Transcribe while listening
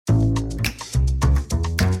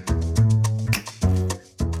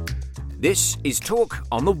This is Talk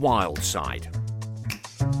on the Wild Side.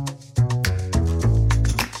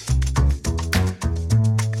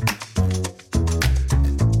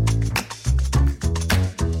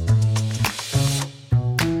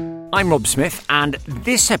 I'm Rob Smith, and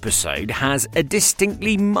this episode has a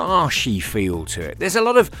distinctly marshy feel to it. There's a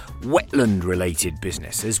lot of wetland-related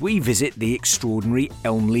business as we visit the extraordinary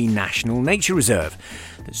Elmley National Nature Reserve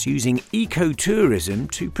that's using ecotourism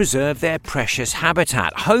to preserve their precious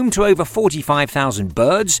habitat. Home to over 45,000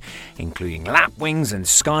 birds, including lapwings and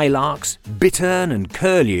skylarks, bittern and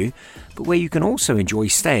curlew, but where you can also enjoy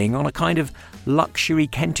staying on a kind of luxury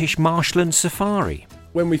Kentish marshland safari.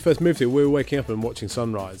 When we first moved here, we were waking up and watching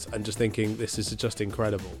sunrise and just thinking, this is just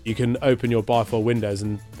incredible. You can open your bifold windows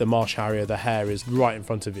and the marsh harrier, the hare, is right in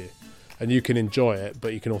front of you. And you can enjoy it,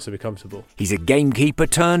 but you can also be comfortable. He's a gamekeeper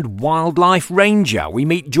turned wildlife ranger. We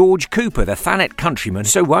meet George Cooper, the Thanet countryman,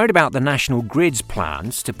 so worried about the National Grid's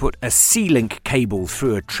plans to put a sea-link cable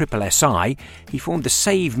through a triple SI, he formed the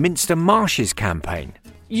Save Minster Marshes campaign.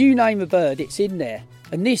 You name a bird, it's in there.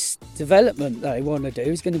 And this development they want to do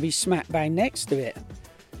is going to be smack bang next to it.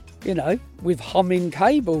 You know, with humming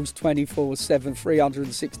cables 24/7,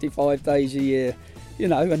 365 days a year, you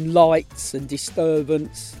know, and lights and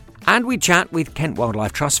disturbance. And we chat with Kent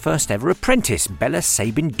Wildlife Trust's first ever apprentice, Bella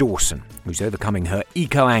Sabin-Dawson, who's overcoming her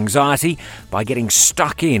eco-anxiety by getting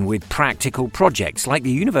stuck in with practical projects like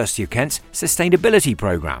the University of Kent's sustainability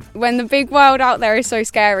programme. When the big world out there is so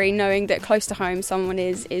scary, knowing that close to home someone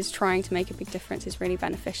is trying to make a big difference is really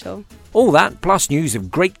beneficial. All that, plus news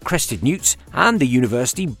of great crested newts and the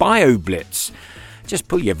University Bio Blitz. Just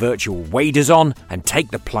pull your virtual waders on and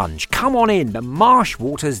take the plunge. Come on in, the marsh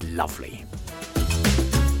water's lovely.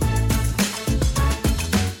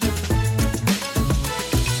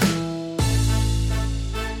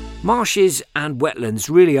 Marshes and wetlands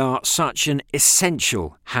really are such an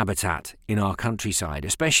essential habitat in our countryside,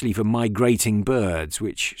 especially for migrating birds,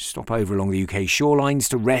 which stop over along the UK shorelines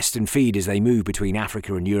to rest and feed as they move between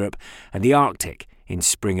Africa and Europe and the Arctic in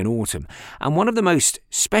spring and autumn. And one of the most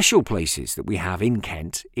special places that we have in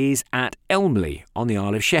Kent is at Elmley on the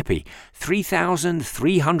Isle of Sheppey,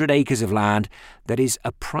 3,300 acres of land that is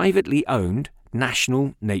a privately owned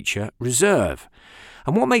national nature reserve.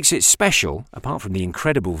 And what makes it special, apart from the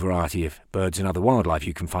incredible variety of birds and other wildlife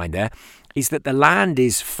you can find there, is that the land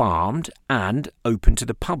is farmed and open to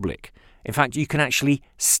the public. In fact, you can actually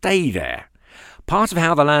stay there. Part of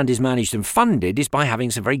how the land is managed and funded is by having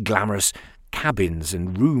some very glamorous cabins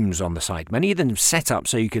and rooms on the site, many of them set up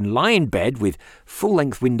so you can lie in bed with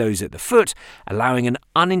full-length windows at the foot, allowing an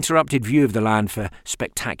uninterrupted view of the land for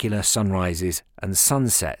spectacular sunrises and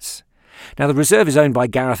sunsets. Now, the reserve is owned by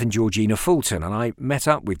Gareth and Georgina Fulton, and I met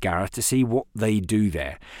up with Gareth to see what they do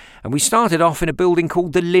there. And we started off in a building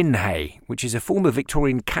called the Linhay, which is a former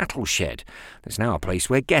Victorian cattle shed. There's now a place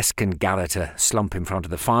where guests can gather to slump in front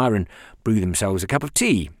of the fire and brew themselves a cup of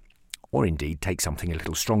tea, or indeed take something a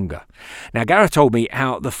little stronger. Now, Gareth told me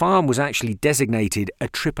how the farm was actually designated a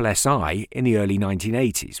triple SI in the early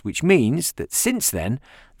 1980s, which means that since then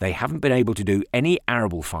they haven't been able to do any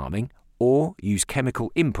arable farming or use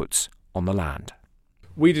chemical inputs on the land.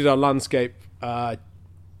 We did our landscape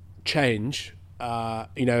change,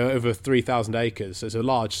 over 3,000 acres. So it's a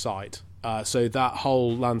large site. So that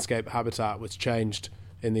whole landscape habitat was changed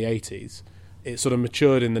in the 80s. It sort of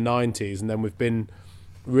matured in the 90s, and then we've been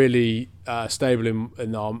really stable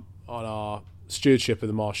on our stewardship of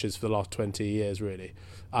the marshes for the last 20 years, really.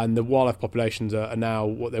 And the wildlife populations are now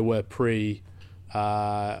what they were pre-industrial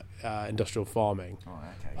farming. Oh, okay.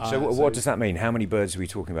 So what does that mean? How many birds are we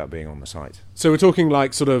talking about being on the site? So we're talking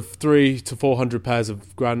like sort of 300 to 400 pairs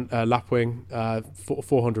of lapwing,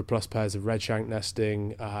 400 plus pairs of redshank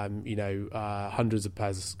nesting, hundreds of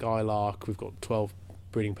pairs of skylark. We've got 12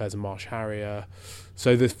 breeding pairs of marsh harrier.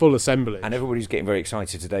 So there's full assembly. And everybody's getting very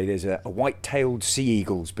excited today. There's a white-tailed sea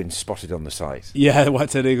eagle's been spotted on the site. Yeah, the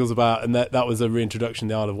white-tailed eagle's about, and that was a reintroduction of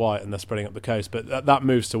the Isle of Wight, and they're spreading up the coast. But that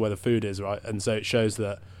moves to where the food is, right? And so it shows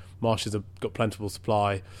that marshes have got plentiful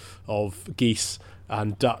supply of geese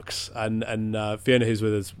and ducks. And Fiona, who's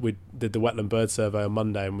with us, we did the wetland bird survey on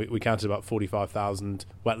Monday, and we counted about 45,000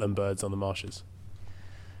 wetland birds on the marshes.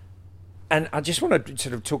 And I just want to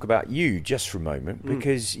sort of talk about you just for a moment,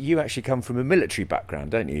 because you actually come from a military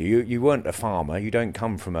background, don't you? You weren't a farmer. You don't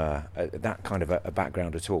come from that kind of a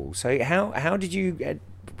background at all. So how did you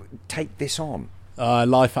take this on?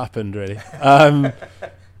 Life happened, really.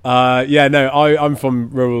 I'm from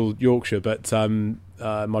rural Yorkshire, but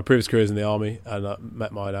my previous career is in the army, and I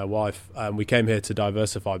met my now wife, and we came here to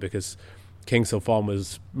diversify because Kingshill Farm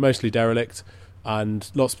was mostly derelict and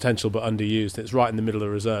lots of potential but underused. It's right in the middle of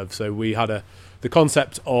the reserve, so we had the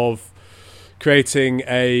concept of creating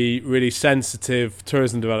a really sensitive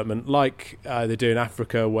tourism development like they do in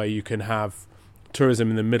Africa, where you can have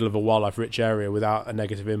tourism in the middle of a wildlife-rich area without a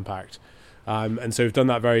negative impact. And so we've done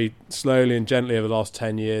that very slowly and gently over the last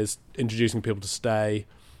 10 years, introducing people to stay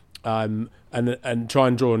and try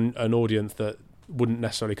and draw an audience that wouldn't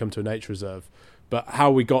necessarily come to a nature reserve. But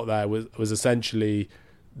how we got there was essentially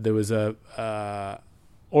there was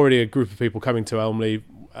already a group of people coming to Elmley,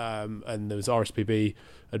 and there was RSPB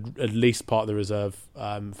at least part of the reserve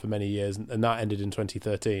for many years, and that ended in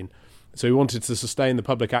 2013. So we wanted to sustain the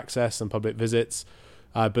public access and public visits,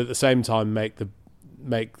 but at the same time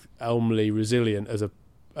make Elmley resilient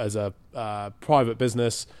as a private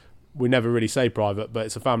business. We never really say private, but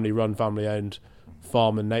it's a family-run, family-owned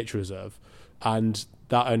farm and nature reserve, and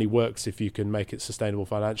that only works if you can make it sustainable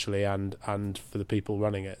financially and for the people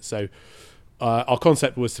running it. So our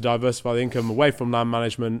concept was to diversify the income away from land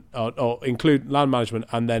management, or include land management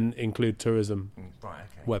and then include tourism,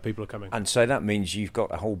 where people are coming. And so that means you've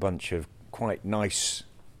got a whole bunch of quite nice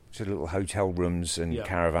sort of little hotel rooms and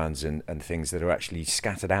caravans and things that are actually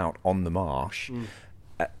scattered out on the marsh.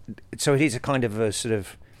 So it is a kind of a sort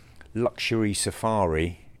of luxury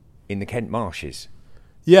safari in the Kent marshes.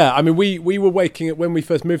 Yeah, I mean, we were waking up when we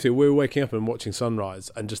first moved here. We were waking up and watching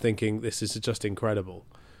sunrise and just thinking, this is just incredible.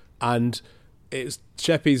 And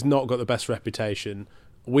Sheppey's not got the best reputation.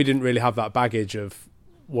 We didn't really have that baggage of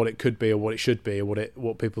what it could be or what it should be or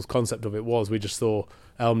what people's concept of it was. We just thought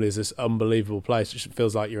Elmley is this unbelievable place. It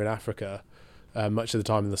feels like you're in Africa much of the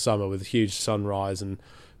time in the summer, with a huge sunrise and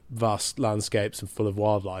vast landscapes and full of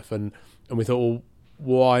wildlife. And we thought, well,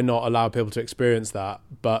 why not allow people to experience that?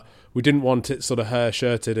 But we didn't want it sort of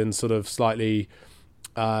hair-shirted and sort of slightly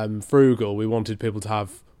frugal. We wanted people to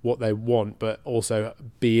have what they want, but also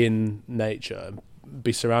be in nature,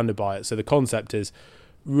 be surrounded by it. So the concept is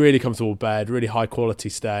really comfortable bed, really high quality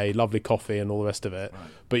stay, lovely coffee and all the rest of it. Right.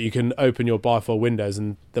 But you can open your bifold windows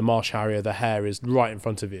and the marsh harrier, the hare, is right in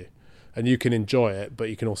front of you. And you can enjoy it, but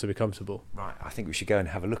you can also be comfortable. Right, I think we should go and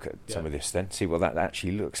have a look at some of this then, see what that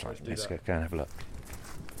actually looks like. Let's go and have a look.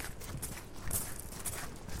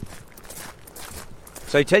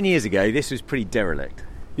 So 10 years ago, this was pretty derelict.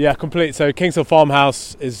 Yeah, complete. So Kings Hill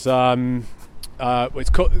Farmhouse is it's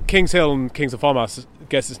called Kings Hill, and Kings Hill Farmhouse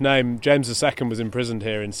gets its name. James II was imprisoned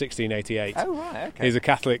here in 1688. Oh right, okay. He's a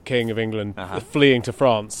Catholic king of England, fleeing to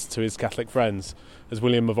France to his Catholic friends, as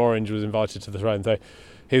William of Orange was invited to the throne. So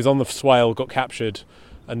he was on the Swale, got captured,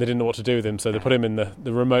 and they didn't know what to do with him, so they put him in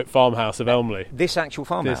the remote farmhouse of Elmley. This actual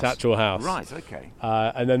farmhouse? This actual house. Right, okay.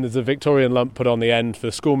 And then there's a Victorian lump put on the end for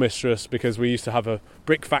the schoolmistress, because we used to have a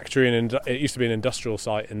brick factory, and it used to be an industrial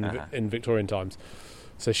site in Victorian times.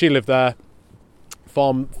 So she lived there,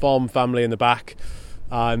 farm family in the back,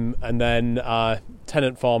 and then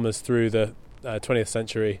tenant farmers through the 20th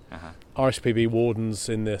century, RSPB wardens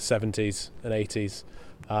in the 70s and 80s,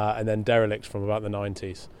 and then derelict from about the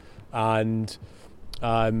 90s. And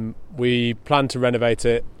we plan to renovate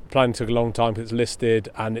it. Planning took a long time because it's listed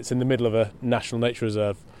and it's in the middle of a national nature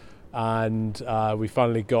reserve. And we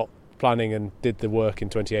finally got planning and did the work in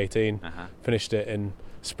 2018. Finished it in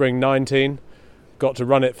spring 19. Got to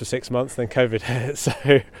run it for 6 months, then COVID hit, so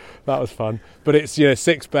that was fun. But it's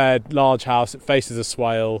 6-bed, large house. It faces a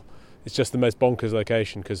swale. It's just the most bonkers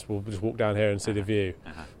location because we'll just walk down here and see the view.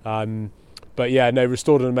 But yeah, no,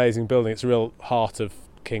 restored an amazing building. It's a real heart of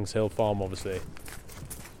Kings Hill Farm, obviously.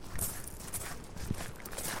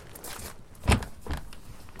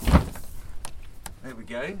 There we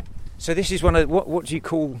go. So this is one of what do you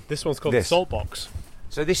call this? One's called the salt box.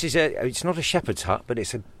 So this is it's not a shepherd's hut, but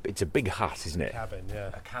it's a big hut, isn't it? A cabin, yeah.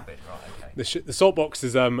 A cabin, right? Okay. The salt box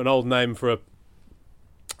is an old name for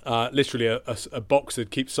literally a box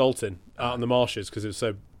that keeps salt in out in the marshes, because it was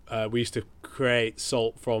so. We used to create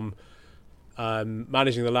salt from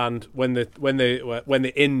managing the land. When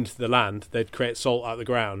they inned the land, they'd create salt out of the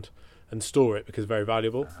ground and store it because it's very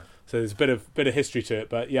valuable. So there's a bit of history to it,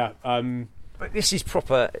 but yeah. But this is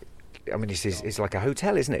proper. I mean, it's like a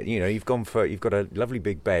hotel, isn't it? You've got a lovely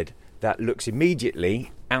big bed that looks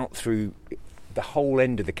immediately out through the whole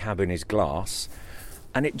end of the cabin is glass,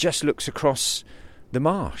 and it just looks across the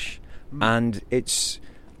marsh, and it's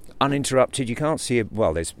uninterrupted. You can't see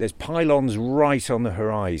there's pylons right on the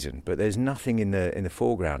horizon, but there's nothing in the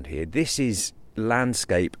foreground here. This is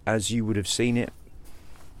landscape as you would have seen it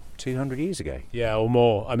 200 years ago. Yeah, or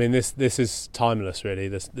more. I mean, this is timeless, really.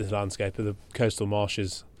 This landscape of the coastal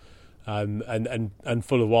marshes, and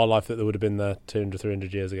full of wildlife that there would have been there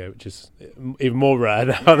 200-300 years ago, which is even more rare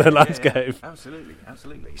now than landscape. Yeah,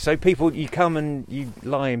 absolutely. So people, you come and you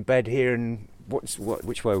lie in bed here and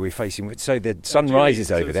which way are we facing? So the sun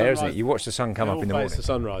rises over there, isn't it? You watch the sun come up in the morning. The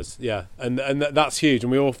sunrise, yeah, and that's huge.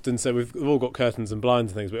 And we often say we've all got curtains and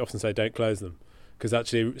blinds and things. But we often say don't close them because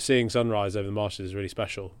actually seeing sunrise over the marshes is really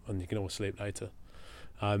special, and you can always sleep later.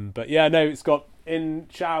 But yeah, no, it's got in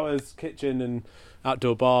showers, kitchen, and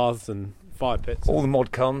outdoor baths and fire pits. All the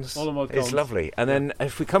mod cons. It's lovely. And then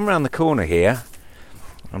if we come around the corner here,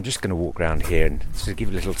 I'm just going to walk around here and sort of give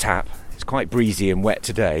a little tap. It's quite breezy and wet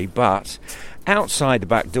today, but outside the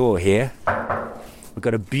back door here, we've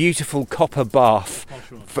got a beautiful copper bath,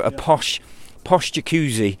 for a posh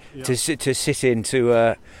jacuzzi to sit in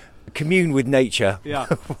to commune with nature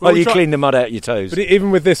while you clean the mud out your toes. But even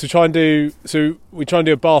with this, we try and do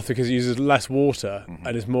a bath because it uses less water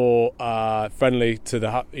and is more friendly to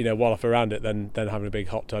the wildlife around it than having a big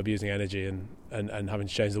hot tub using energy and having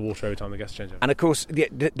to change the water every time the guests change it. And of course,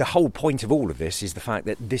 the whole point of all of this is the fact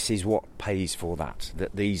that this is what pays for that.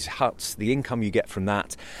 That these huts, the income you get from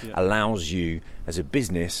that, allows you as a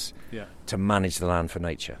business to manage the land for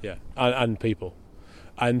nature. Yeah, and people.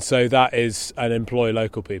 And so that is, and employ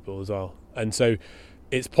local people as well. And so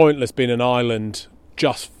it's pointless being an island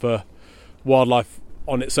just for wildlife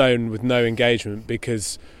on its own with no engagement,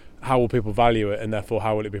 because how will people value it, and therefore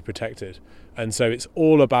how will it be protected? And so it's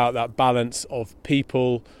all about that balance of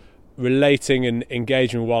people relating and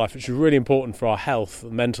engaging with wildlife, which is really important for our health,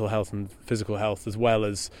 mental health and physical health, as well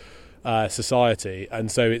as society.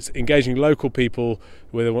 And so it's engaging local people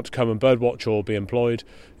whether they want to come and birdwatch or be employed.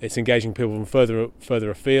 It's engaging people from further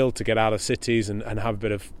afield to get out of cities and have a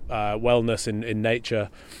bit of wellness in nature.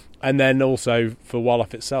 And then also for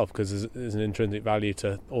wildlife itself, because there's an intrinsic value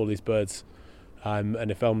to all these birds.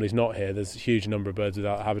 And if Elmley's not here, there's a huge number of birds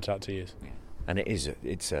without habitat to use. And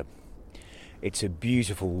it's a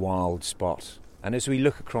beautiful wild spot. And as we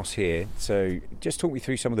look across here, so just talk me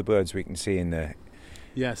through some of the birds we can see in the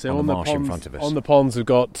so on the marsh in front of us. On the ponds, we've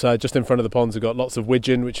got just in front of the ponds, we've got lots of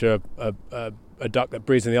widgeon, which are a duck that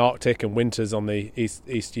breeds in the Arctic and winters on the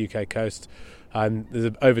east UK coast. And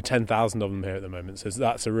there's over 10,000 of them here at the moment, so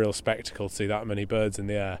that's a real spectacle to see that many birds in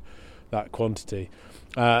the air, that quantity.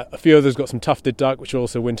 A few others got some tufted duck, which are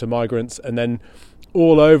also winter migrants, and then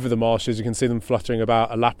all over the marshes you can see them fluttering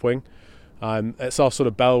about a lapwing. It's our sort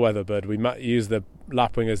of bellwether bird. We use the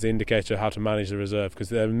lapwing as the indicator of how to manage the reserve, because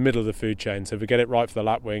they're in the middle of the food chain. So if we get it right for the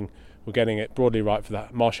lapwing, we're getting it broadly right for the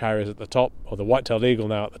marsh harriers at the top, or the white-tailed eagle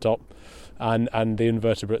now at the top, and the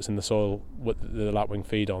invertebrates in the soil what the lapwing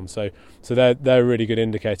feed on. So they're a really good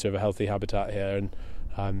indicator of a healthy habitat here,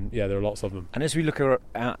 and there are lots of them. And as we look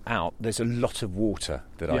out, there's a lot of water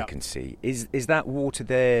that I can see. Is that water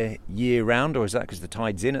there year round, or is that because the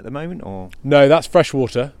tide's in at the moment? Or no, that's fresh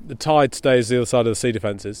water. The tide stays the other side of the sea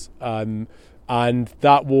defences, and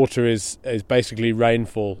that water is basically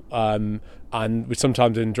rainfall. And we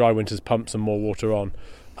sometimes in dry winters pump some more water on.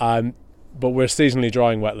 But we're a seasonally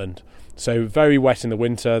drying wetland, so very wet in the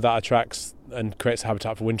winter. That attracts and creates a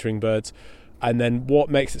habitat for wintering birds. And then what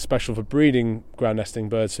makes it special for breeding ground nesting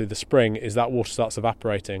birds through the spring is that water starts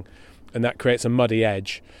evaporating, and that creates a muddy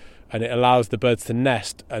edge, and it allows the birds to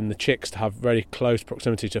nest and the chicks to have very close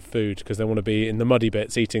proximity to food, because they want to be in the muddy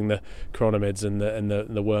bits eating the chironomids and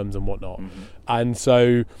the worms and whatnot. Mm-hmm. And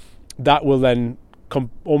so that will then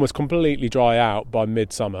almost completely dry out by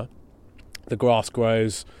midsummer. The grass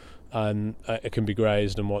grows and it can be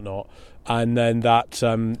grazed and whatnot. And then that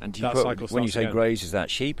cycle starts when you say again. graze, is that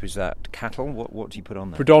sheep? Is that cattle? What do you put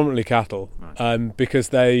on there? Predominantly cattle, right. Because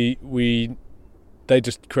they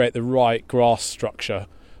just create the right grass structure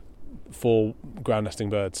for ground nesting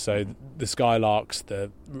birds. So the skylarks,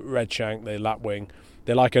 the redshank, the lapwing,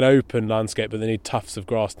 they're like an open landscape, but they need tufts of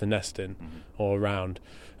grass to nest in or around.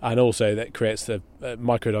 And also that creates the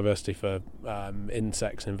microdiversity for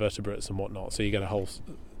insects, invertebrates and whatnot. So you get a whole...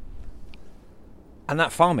 And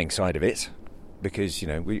that farming side of it, because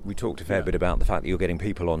we talked a fair bit about the fact that you're getting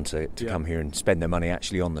people on to come here and spend their money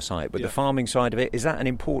actually on the site, but the farming side of it, is that an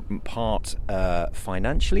important part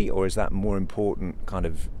financially, or is that more important kind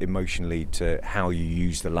of emotionally to how you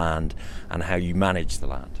use the land and how you manage the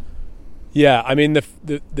land? Yeah, I mean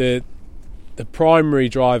the primary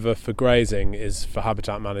driver for grazing is for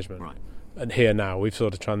habitat management, right. And here now we've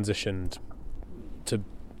sort of transitioned to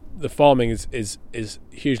the farming is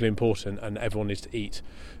hugely important, and everyone needs to eat,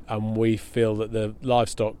 and we feel that the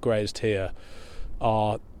livestock grazed here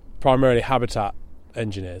are primarily habitat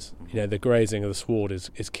engineers. The grazing of the sward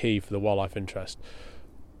is key for the wildlife interest,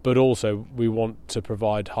 but also we want to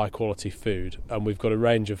provide high quality food, and we've got a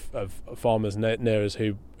range of farmers near us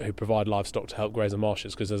who provide livestock to help graze the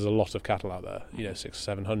marshes, because there's a lot of cattle out there, 600 or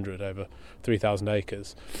 700 over 3,000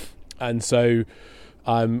 acres, and so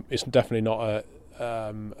it's definitely not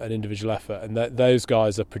an individual effort, and those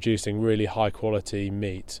guys are producing really high quality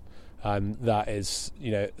meat that is,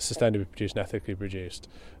 sustainably produced and ethically produced.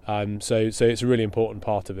 So it's a really important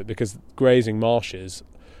part of it, because grazing marshes,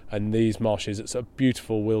 and these marshes, it's a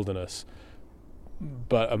beautiful wilderness,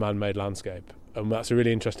 but a man-made landscape. And that's a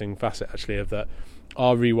really interesting facet, actually, of that.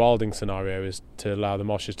 Our rewilding scenario is to allow the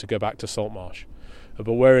marshes to go back to salt marsh.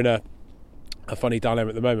 But we're in a funny dilemma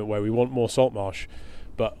at the moment where we want more salt marsh,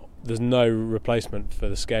 but there's no replacement for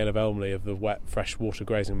the scale of Elmley of the wet freshwater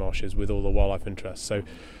grazing marshes with all the wildlife interests. So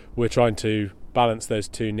we're trying to balance those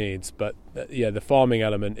two needs. But the farming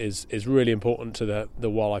element is really important to the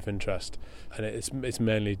wildlife interest, and it's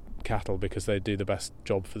mainly cattle because they do the best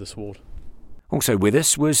job for the sward. Also with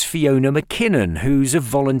us was Fiona McKinnon, who's a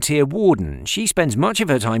volunteer warden. She spends much of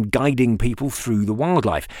her time guiding people through the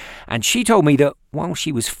wildlife, and she told me that while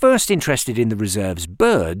she was first interested in the reserve's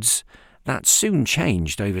birds, that soon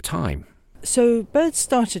changed over time. So birds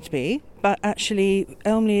started to be, but actually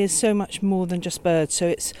Elmley is so much more than just birds. So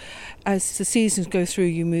it's, as the seasons go through,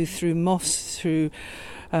 you move through moths, through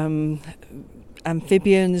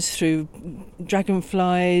amphibians, through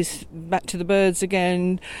dragonflies, back to the birds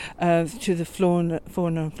again, to the fauna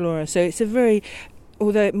and flora. So it's a very,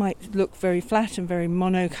 although it might look very flat and very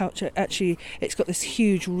monoculture, actually it's got this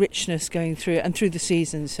huge richness going through it and through the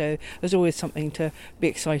seasons. So there's always something to be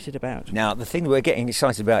excited about. Now, the thing that we're getting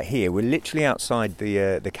excited about here, we're literally outside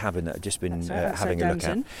the cabin that I've just been having a look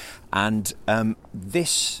at. And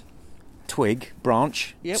this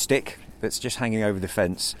branch, stick that's just hanging over the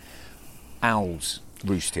fence, owls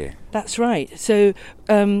roost here. That's right. So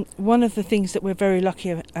one of the things that we're very lucky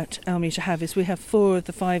at Elmley to have is we have 4 of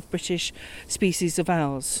the 5 British species of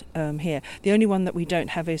owls here. The only one that we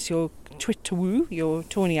don't have is your twitterwoo, your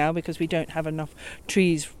tawny owl, because we don't have enough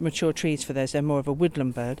mature trees for those. They're more of a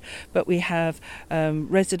woodland bird. But we have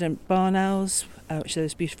resident barn owls, which are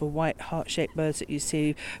those beautiful white heart-shaped birds that you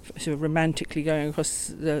see sort of romantically going across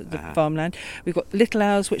the farmland. We've got little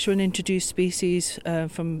owls, which are an introduced species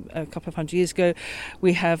from a couple of hundred years ago.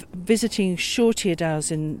 We have visiting short-eared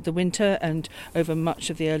owls in the winter and over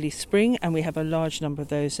much of the early spring, and we have a large number of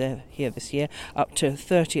those here this year, up to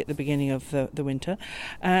 30 at the beginning of the winter.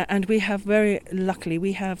 And we have, very luckily,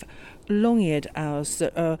 we have long-eared owls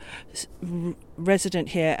that are resident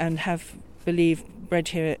here and have, bred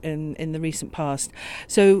here in the recent past.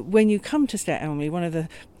 So when you come to stay at Elmley, one of the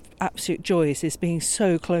absolute joys is being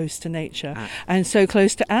so close to nature and so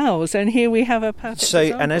close to owls, and here we have a perfect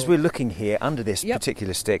example. And as we're looking here under this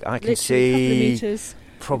particular stick, I can see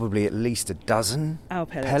probably at least a dozen owl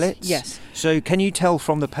pellets. Yes. So can you tell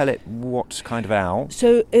from the pellet what kind of owl?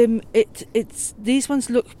 So it's these ones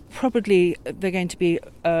look, probably they're going to be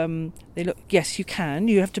yes, you can.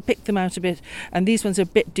 You have to pick them out a bit, and these ones are a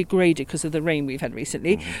bit degraded because of the rain we've had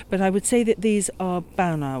recently. But I would say that these are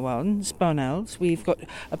barn owls. We've got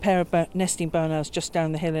a pair of nesting barn owls just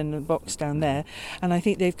down the hill in the box down there, and I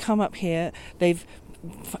think they've come up here. They've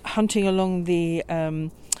hunting along the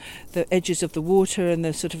edges of the water and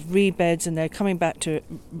the sort of reed beds, and they're coming back to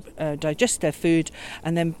digest their food,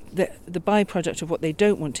 and then the byproduct of what they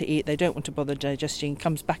don't want to eat, they don't want to bother digesting,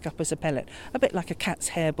 comes back up as a pellet, a bit like a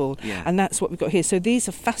cat's hairball. And that's what we've got here. So these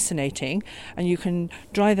are fascinating, and you can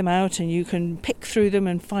dry them out and you can pick through them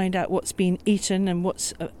and find out what's been eaten and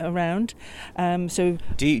what's around. So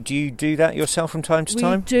do you do that yourself from time to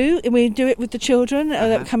time? We do it with the children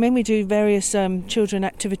that come in. We do various children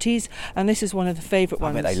activities, and this is one of the favourite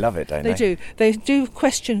ones. I bet they love it, don't they? They do. They do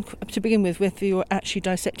question to begin with whether you're actually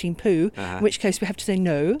dissecting poo, in which case we have to say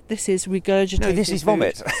no, this is regurgitated. No, this is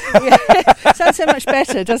vomit. Sounds so much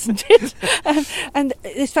better, doesn't it? And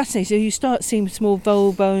it's fascinating. So you start seeing small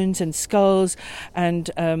vole bones and skulls, and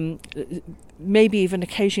maybe even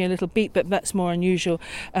occasionally a little beak, but that's more unusual.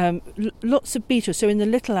 Lots of beetles. So in the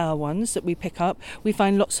little owl ones that we pick up, we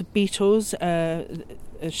find lots of beetles,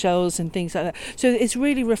 shells and things like that. So it's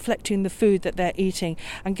really reflecting the food that they're eating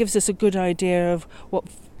and gives us a good idea of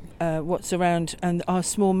what's around, and our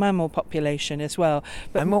small mammal population as well.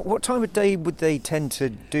 But and what time of day would they tend to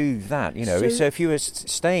do that? So if you were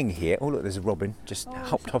staying here, oh look, there's a robin just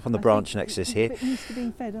hopped up on the branch next to us here. You're used to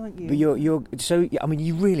being fed, aren't you? But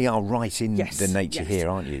you really are right in the nature here,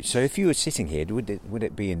 aren't you? So if you were sitting here, would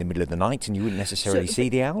it be in the middle of the night and you wouldn't necessarily see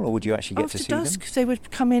the owl, or would you actually get to see them? After dusk, they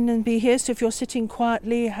would come in and be here. So if you're sitting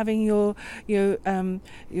quietly, having your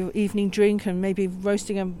evening drink and maybe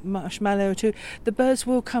roasting a marshmallow or two, the birds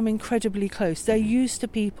will come incredibly close. They're used to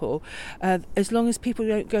people. As long as people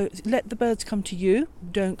don't go, let the birds come to you,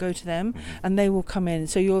 don't go to them, and they will come in.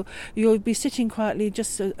 So you'll be sitting quietly,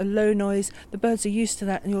 just a low noise. The birds are used to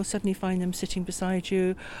that, and you'll suddenly find them sitting beside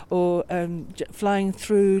you or flying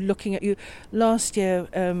through, looking at you. Last year,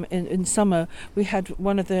 in summer, we had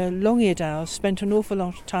one of the long-eared owls spent an awful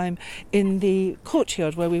lot of time in the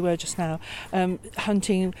courtyard where we were just now,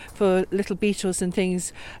 hunting for little beetles and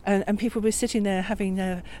things, and people were sitting there having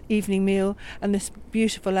their evening meal, and this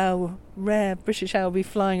beautiful owl, rare British owl, be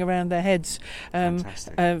flying around their heads,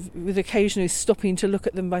 with occasionally stopping to look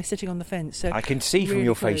at them by sitting on the fence. So I can see from really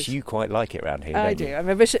your face close. you quite like it around here. I don't do. you?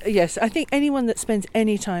 I'm yes, I think anyone that spends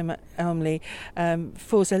any time at Elmley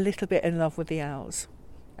falls a little bit in love with the owls,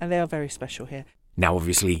 and they are very special here. Now,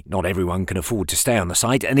 obviously, not everyone can afford to stay on the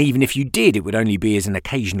site, and even if you did, it would only be as an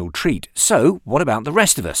occasional treat. So, what about the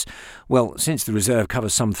rest of us? Well, since the reserve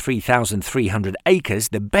covers some 3,300 acres,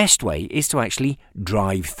 the best way is to actually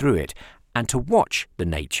drive through it and to watch the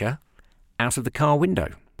nature out of the car window.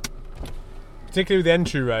 Particularly with the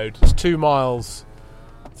entry road, it's 2 miles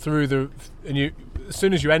through as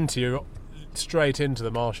soon as you enter, you're straight into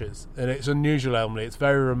the marshes, and it's unusual Elmley. It's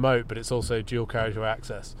very remote, but it's also dual carriageway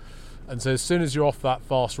access. And so as soon as you're off that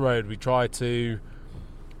fast road, we try to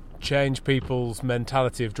change people's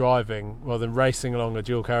mentality of driving rather than racing along a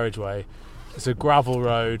dual carriageway. It's a gravel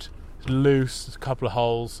road, it's loose, there's a couple of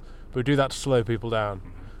holes, but we do that to slow people down.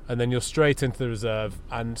 And then you're straight into the reserve,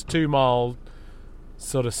 and 2 mile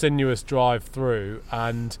sort of sinuous drive through,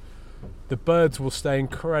 and the birds will stay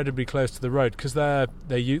incredibly close to the road because they're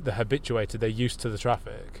habituated, they're used to the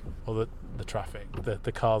traffic, or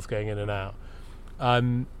the cars going in and out.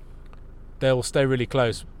 They'll stay really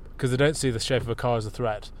close because they don't see the shape of a car as a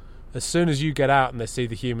threat. As soon as you get out and they see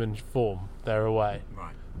the human form, they're away.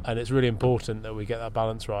 Right. And it's really important that we get that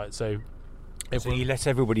balance right. So you let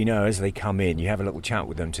everybody know as they come in, you have a little chat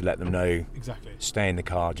with them to let them know, exactly, stay in the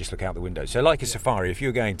car, just look out the window. So like a safari, if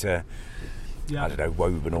you're going to, I don't know,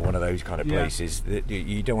 Woburn or one of those kind of places, that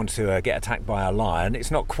you don't want to get attacked by a lion. It's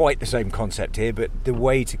not quite the same concept here, but the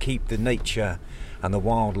way to keep the nature and the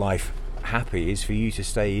wildlife happy is for you to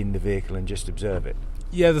stay in the vehicle and just observe it.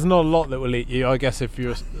 Yeah, there's not a lot that will eat you. I guess if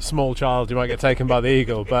you're a small child, you might get taken by the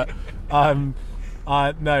eagle. But no,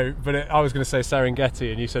 but I was going to say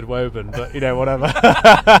Serengeti, and you said Woburn. But whatever.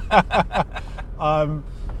 I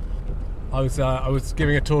was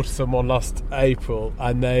giving a tour to someone last April,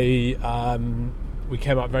 and we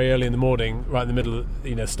came up very early in the morning, right in the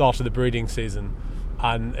middle, start of the breeding season,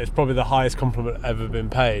 and it's probably the highest compliment ever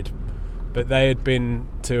been paid. But they had been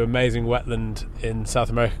to an amazing wetland in South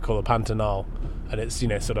America called the Pantanal, and it's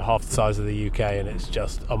sort of half the size of the UK, and it's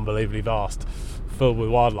just unbelievably vast, filled with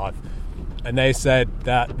wildlife. And they said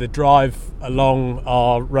that the drive along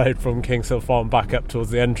our road from King's Hill Farm back up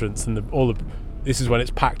towards the entrance, and this is when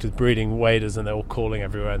it's packed with breeding waders, and they're all calling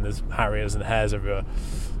everywhere, and there's harriers and hares everywhere.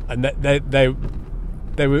 And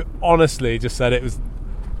they were honestly just said it was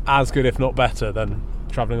as good, if not better, than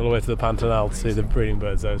travelling all the way to the Pantanal to see the breeding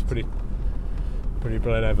birds. So it was pretty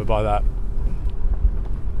blown over by that.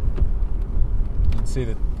 You can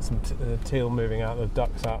see some teal moving out, the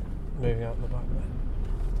ducks moving out in the back there.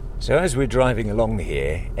 So as we're driving along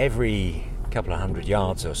here, every couple of 100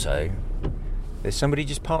 yards or so, there's somebody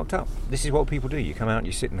just parked up. This is what people do. You come out and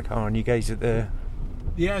you sit in the car and you gaze at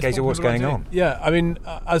what's going on. Yeah, I mean,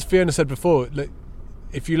 as Fiona said before, look,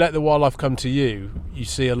 if you let the wildlife come to you, you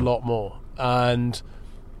see a lot more. And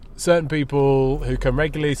certain people who come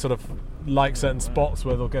regularly sort of like certain spots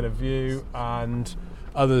where they'll get a view, and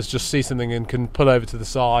others just see something and can pull over to the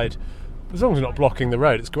side. As long as you're not blocking the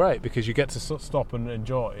road, it's great because you get to stop and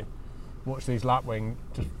enjoy. Watch these lapwing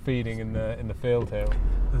just feeding in the field here.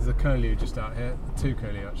 There's a curlew just out here, 2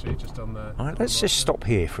 curlew actually, just on the. All right, let's just stop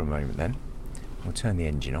here for a moment then. We'll turn the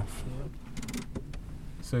engine off.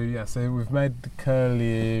 Yeah. So we've made the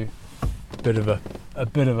curlew a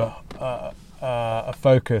bit of a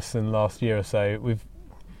focus in the last year or so.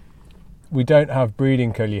 We don't have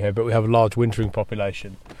breeding curlew here, but we have a large wintering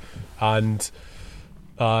population, and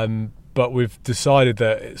but we've decided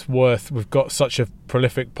that we've got such a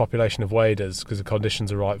prolific population of waders because the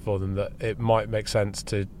conditions are right for them, that it might make sense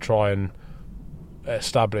to try and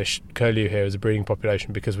establish curlew here as a breeding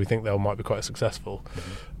population, because we think they might be quite successful.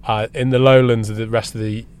 Mm-hmm. In the lowlands of the rest of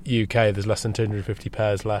the UK, there's less than 250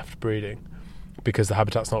 pairs left breeding because the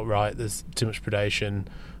habitat's not right, there's too much predation,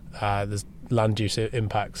 there's land use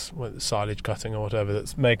impacts, silage cutting or whatever,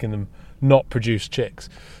 that's making them not produce chicks.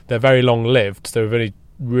 They're very long lived, so we've only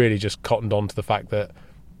really just cottoned on to the fact that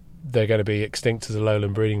they're going to be extinct as a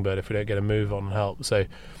lowland breeding bird if we don't get a move on and help. So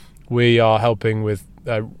we are helping with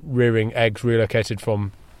rearing eggs relocated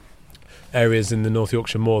from areas in the North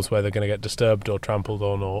Yorkshire moors where they're going to get disturbed or trampled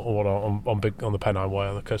on, or on the Pennine Way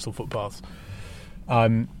on the coastal footpaths.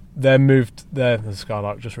 They're moved there. The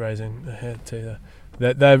skylark just raising here too.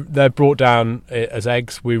 They're brought down as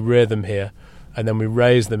eggs. We rear them here, and then we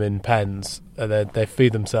raise them in pens. They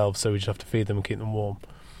feed themselves, so we just have to feed them and keep them warm.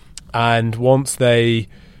 And once during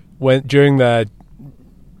their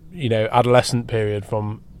adolescent period,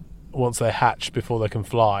 from once they hatch before they can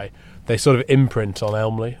fly, they sort of imprint on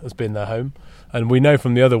Elmley as being their home. And we know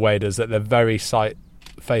from the other waders that they're very site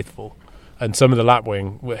faithful. And some of the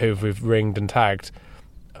lapwing who we've ringed and tagged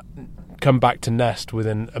come back to nest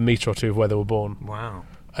within a metre or two of where they were born. Wow.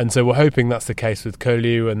 And so we're hoping that's the case with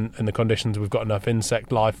curlew and the conditions. We've got enough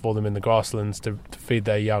insect life for them in the grasslands to feed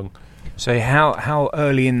their young. So how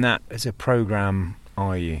early in that as a programme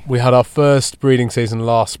are you? We had our first breeding season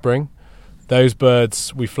last spring. Those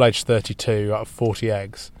birds, we fledged 32 out of 40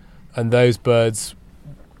 eggs. And those birds,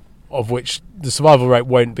 of which the survival rate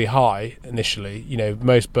won't be high initially,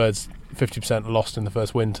 most birds 50% are lost in the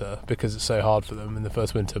first winter because it's so hard for them in the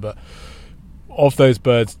first winter. But of those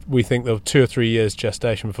birds, we think they'll 2 or 3 years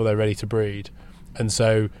gestation before they're ready to breed. And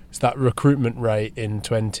so it's that recruitment rate in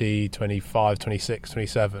 20, 25, 26,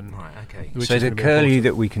 27. Right, okay. So the curlew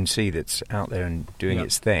that we can see that's out there and doing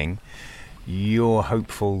its thing, you're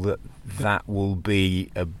hopeful that will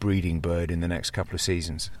be a breeding bird in the next couple of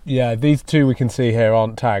seasons? Yeah, these two we can see here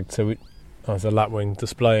aren't tagged. So there's a lapwing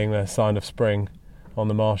displaying their sign of spring on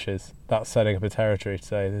the marshes. That's setting up a territory to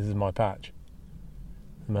say, this is my patch.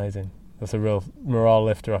 Amazing. That's a real morale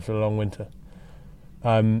lifter after a long winter.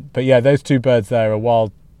 But yeah, those two birds there are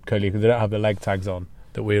wild curlew because they don't have the leg tags on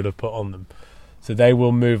that we would have put on them. So they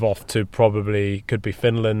will move off to could be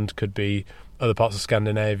Finland, could be other parts of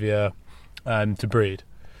Scandinavia to breed.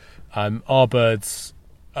 Our birds,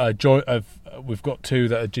 we've got two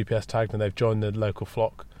that are GPS tagged and they've joined the local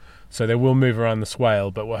flock. So they will move around the swale,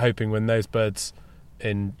 but we're hoping when those birds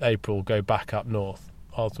in April go back up north,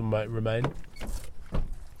 ours will remain.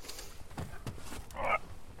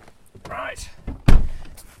 Right.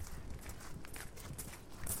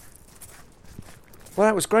 Well,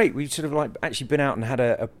 that was great. We've sort of actually been out and had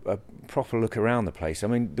a proper look around the place. I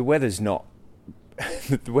mean, the weather's not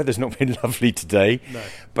been lovely today, no.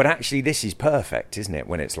 But actually this is perfect, isn't it,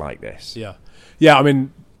 when it's like this? Yeah. I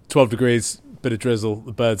mean, 12 degrees, bit of drizzle.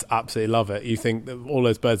 The birds absolutely love it. You think that all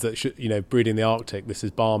those birds that should, breed in the Arctic, this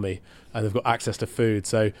is balmy, and they've got access to food,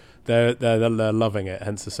 so they're loving it.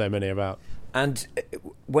 Hence, there's so many about. And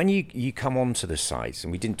when you come onto the sites,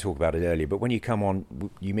 and we didn't talk about it earlier, but when you come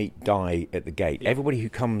on, you meet Di at the gate. Everybody who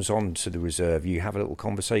comes on to the reserve, you have a little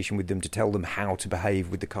conversation with them to tell them how to behave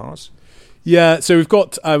with the cars? Yeah, so we've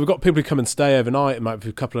got people who come and stay overnight. It might be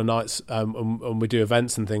a couple of nights, and we do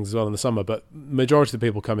events and things as well in the summer. But majority of the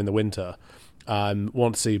people come in the winter,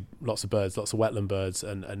 want to see lots of birds, lots of wetland birds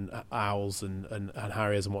and owls and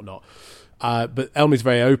harriers and whatnot. But Elmley's a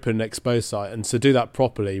very open, exposed site, and to do that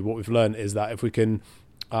properly, what we've learned is that if we can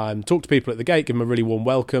talk to people at the gate, give them a really warm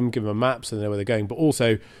welcome, give them a map so they know where they're going, but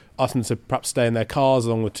also ask them to perhaps stay in their cars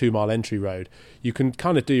along the 2-mile entry road, you can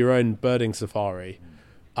kind of do your own birding safari.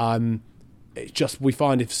 It's just, we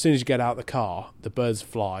find as soon as you get out of the car, the birds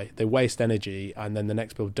fly, they waste energy, and then the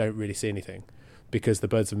next people don't really see anything because the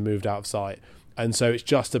birds have moved out of sight. And so it's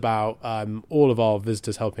just about all of our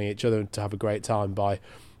visitors helping each other to have a great time by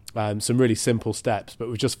some really simple steps. But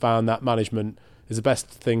we've just found that management is the best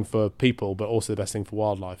thing for people, but also the best thing for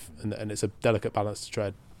wildlife. And it's a delicate balance to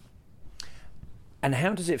tread. And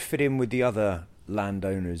how does it fit in with the other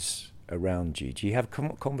landowners around you? Do you have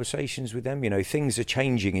conversations with them? Things are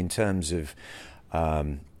changing in terms of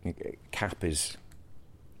cap is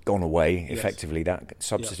gone away, yes. Effectively, that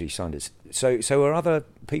subsidy signed it. So are other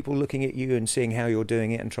people looking at you and seeing how you're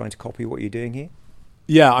doing it and trying to copy what you're doing here?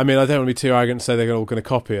 Yeah, I mean, I don't want to be too arrogant to say they're all going to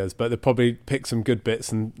copy us, but they'll probably pick some good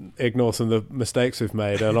bits and ignore some of the mistakes we've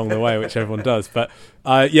made along the way, which everyone does. But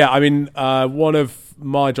I mean, one of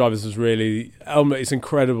my drivers was really Elmley. It's an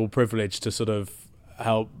incredible privilege to sort of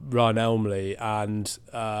help run Elmley and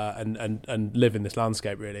live in this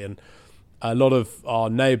landscape, really. And a lot of our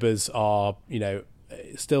neighbours are,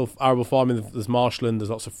 still arable farming. There's marshland, there's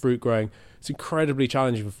lots of fruit growing. It's incredibly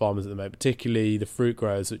challenging for farmers at the moment, particularly the fruit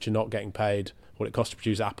growers, which are not getting paid what it costs to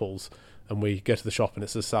produce apples. And we go to the shop and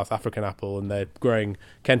it's a South African apple and they're growing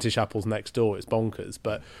Kentish apples next door. It's bonkers.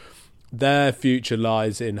 But their future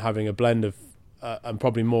lies in having a blend of and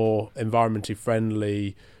probably more environmentally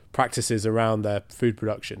friendly practices around their food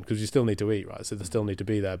production, because you still need to eat, right? So they still need to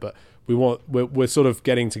be there. But we're sort of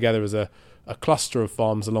getting together as a cluster of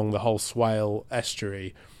farms along the whole Swale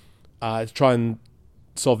estuary to try and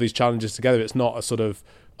solve these challenges together. It's not a sort of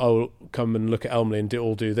oh, come and look at Elmley and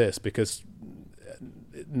all do this, because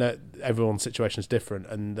everyone's situation is different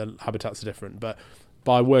and the habitats are different. But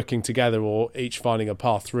by working together, or each finding a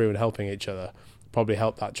path through and helping each other, probably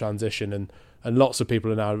help that transition. And lots of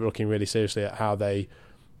people are now looking really seriously at how they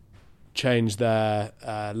change their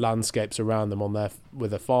landscapes around them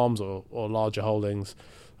with their farms or larger holdings,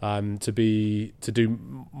 to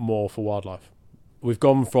do more for wildlife. We've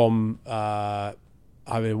gone from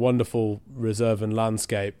having a wonderful reserve and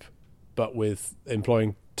landscape, but with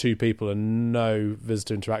employing 2 people and no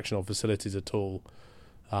visitor interaction or facilities at all.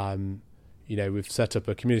 We've set up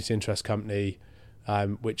a community interest company,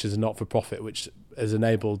 which is a not-for-profit, which has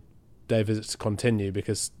enabled day visits to continue,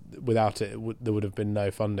 because without it, there would have been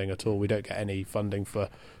no funding at all. We don't get any funding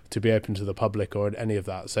to be open to the public or any of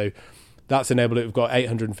that. So that's enabled it. We've got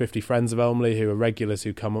 850 friends of Elmley who are regulars,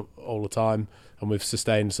 who come up all the time, and we've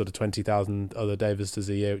sustained sort of 20,000 other day visitors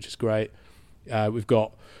a year, which is great.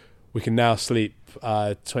 We can now sleep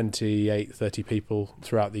 28, 30 people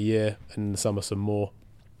throughout the year, and in the summer some more,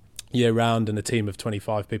 year round, and a team of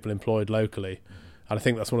 25 people employed locally. And I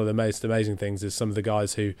think that's one of the most amazing things, is some of the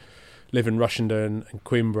guys who live in Rushendon and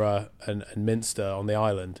Coimbra and Minster on the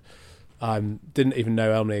island didn't even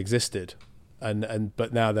know Elmley existed,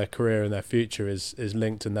 but now their career and their future is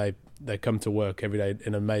linked, and they come to work every day in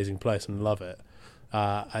an amazing place and love it,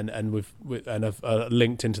 and have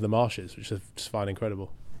linked into the marshes, which I just find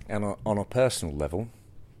incredible. And on a personal level,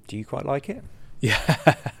 do you quite like it?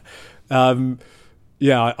 Yeah. I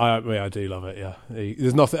do love it. Yeah,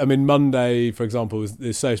 there's nothing. I mean, Monday, for example,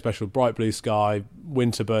 is so special. Bright blue sky,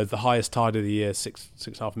 winter birds, the highest tide of the year,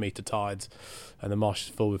 6.5 metre tides, and the marsh is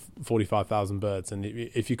full with 45,000 birds. And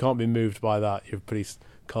if you can't be moved by that, you're a pretty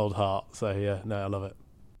cold heart. So yeah, no, I love it.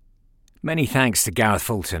 Many thanks to Gareth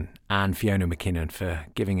Fulton and Fiona McKinnon for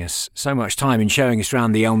giving us so much time and showing us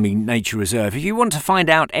around the Elmley Nature Reserve. If you want to find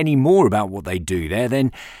out any more about what they do there,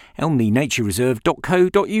 then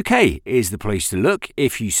elmleynaturereserve.co.uk is the place to look.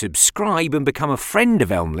 If you subscribe and become a friend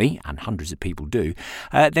of Elmley, and hundreds of people do,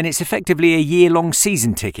 then it's effectively a year-long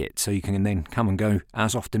season ticket, so you can then come and go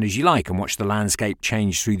as often as you like and watch the landscape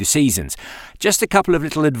change through the seasons. Just a couple of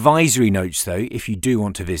little advisory notes, though, if you do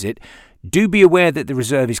want to visit. Do be aware that the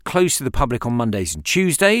reserve is closed to the public on Mondays and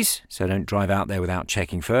Tuesdays, so don't drive out there without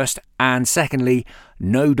checking first. And secondly,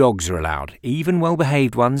 no dogs are allowed, even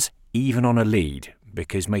well-behaved ones, even on a lead,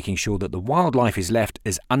 because making sure that the wildlife is left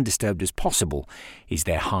as undisturbed as possible is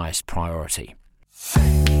their highest priority.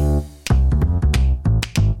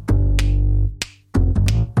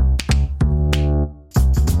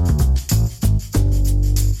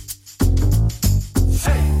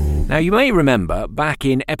 Now, you may remember back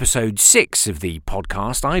in episode 6 of the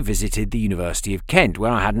podcast, I visited the University of Kent,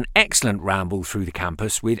 where I had an excellent ramble through the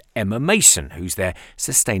campus with Emma Mason, who's their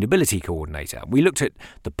sustainability coordinator. We looked at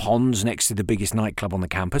the ponds next to the biggest nightclub on the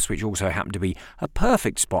campus, which also happened to be a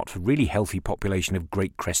perfect spot for a really healthy population of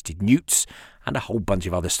great crested newts, and a whole bunch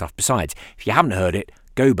of other stuff besides. If you haven't heard it,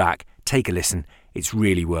 go back, take a listen. It's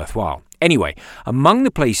really worthwhile. Anyway, among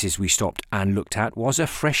the places we stopped and looked at was a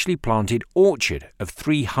freshly planted orchard of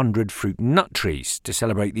 300 fruit and nut trees to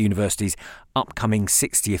celebrate the university's upcoming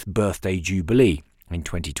 60th birthday jubilee in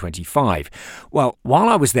 2025. Well, while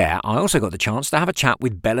I was there, I also got the chance to have a chat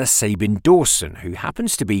with Bella Sabin-Dawson, who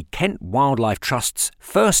happens to be Kent Wildlife Trust's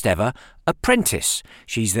first ever apprentice.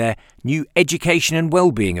 She's their new Education and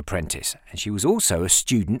Wellbeing apprentice, and she was also a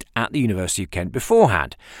student at the University of Kent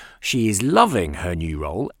beforehand. She is loving her new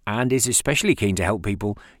role and is especially keen to help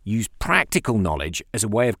people use practical knowledge as a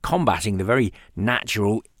way of combating the very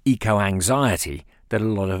natural eco-anxiety that a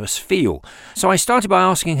lot of us feel. So I started by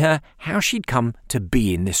asking her how she'd come to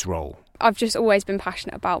be in this role. I've just always been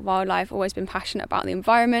passionate about wildlife, always been passionate about the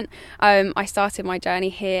environment. I started my journey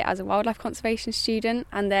here as a wildlife conservation student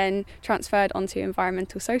and then transferred onto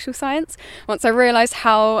environmental social science once I realised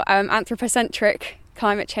how anthropocentric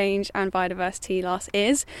climate change and biodiversity loss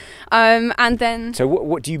is. And then... So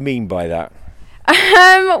what do you mean by that?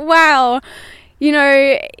 Well, you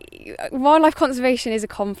know, wildlife conservation is a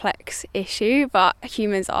complex issue, but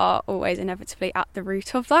humans are always inevitably at the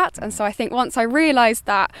root of that. And so I think once I realised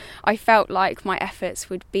that, I felt like my efforts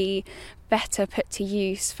would be better put to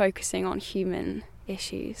use focusing on human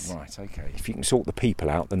issues. Right, okay. If you can sort the people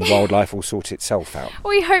out, then the wildlife will sort itself out.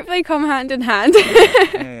 We hope they come hand in hand.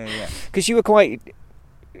 Yeah. Because you were quite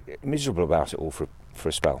miserable about it all for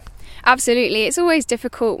a spell. Absolutely. It's always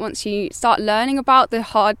difficult once you start learning about the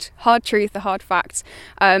hard truth, the hard facts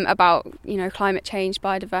about, climate change,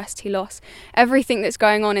 biodiversity loss. Everything that's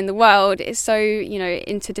going on in the world is so,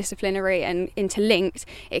 interdisciplinary and interlinked.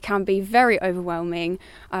 It can be very overwhelming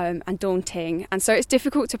and daunting. And so it's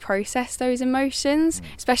difficult to process those emotions,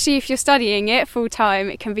 especially if you're studying it full time.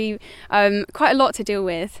 It can be quite a lot to deal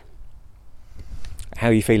with. How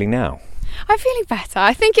are you feeling now? I'm feeling better.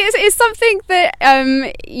 I think it's something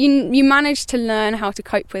that you manage to learn how to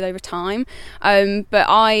cope with over time. But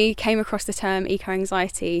I came across the term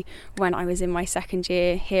eco-anxiety when I was in my second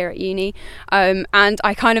year here at uni. And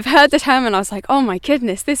I kind of heard the term and I was like, oh my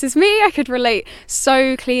goodness, this is me. I could relate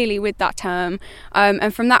so clearly with that term.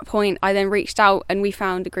 And from that point, I then reached out and we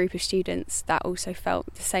found a group of students that also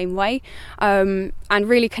felt the same way and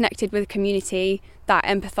really connected with a community that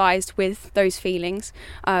empathised with those feelings.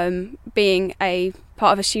 Being a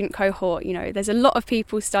part of a student cohort, there's a lot of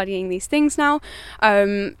people studying these things now,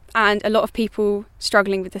 and a lot of people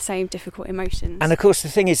struggling with the same difficult emotions. And of course, the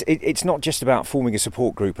thing is, it's not just about forming a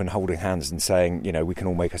support group and holding hands and saying, we can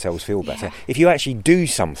all make ourselves feel better. Yeah. If you actually do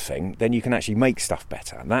something, then you can actually make stuff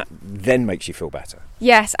better, and that then makes you feel better.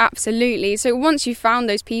 Yes, absolutely. So once you've found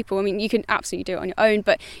those people, you can absolutely do it on your own,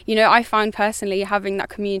 but, I find personally having that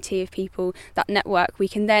community of people, that network, we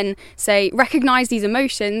can then say, recognise these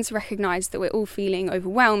emotions, recognise that we're all feeling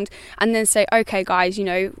overwhelmed, and then say, okay guys,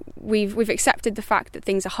 we've accepted the fact that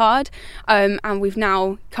things are hard, and we've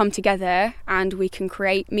now come together and we can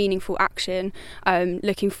create meaningful action,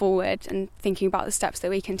 looking forward and thinking about the steps that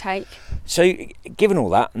we can take. So given all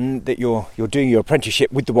that, and that you're doing your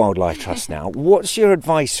apprenticeship with the Wildlife Trust now, what's your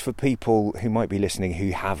advice for people who might be listening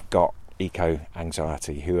who have got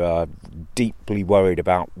eco-anxiety, who are deeply worried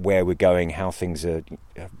about where we're going, how things are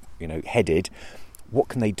headed? What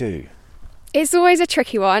can they do? It's always a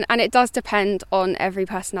tricky one, and it does depend on every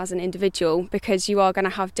person as an individual, because you are going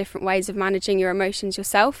to have different ways of managing your emotions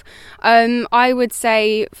yourself. I would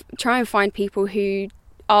say try and find people who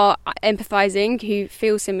are empathising, who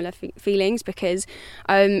feel similar feelings, because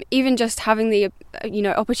even just having the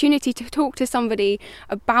opportunity to talk to somebody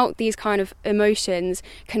about these kind of emotions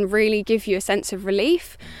can really give you a sense of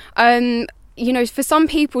relief. For some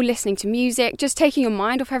people, listening to music, just taking your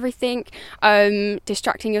mind off everything,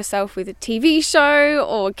 distracting yourself with a TV show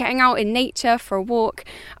or getting out in nature for a walk,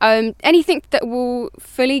 anything that will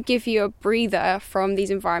fully give you a breather from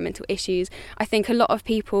these environmental issues. I think a lot of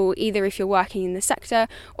people, either if you're working in the sector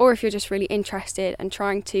or if you're just really interested and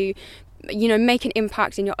trying to make an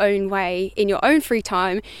impact in your own way, in your own free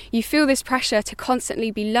time, you feel this pressure to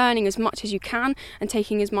constantly be learning as much as you can and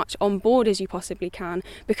taking as much on board as you possibly can,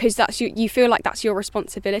 because you feel like that's your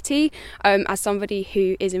responsibility as somebody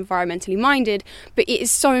who is environmentally minded. But it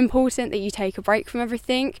is so important that you take a break from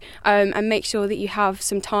everything and make sure that you have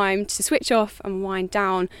some time to switch off and wind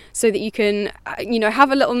down, so that you can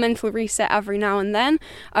have a little mental reset every now and then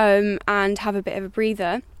and have a bit of a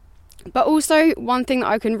breather. But also, one thing that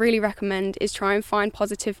I can really recommend is try and find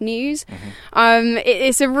positive news.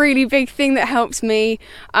 It's a really big thing that helps me.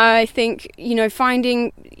 I think,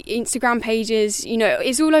 finding Instagram pages,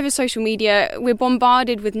 it's all over social media. We're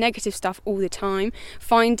bombarded with negative stuff all the time.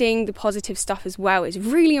 Finding the positive stuff as well is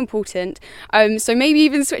really important. So maybe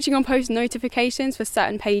even switching on post notifications for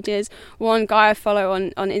certain pages. One guy I follow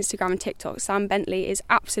on Instagram and TikTok, Sam Bentley, is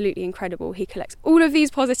absolutely incredible. He collects all of these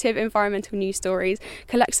positive environmental news stories,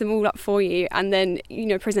 collects them all up for you, and then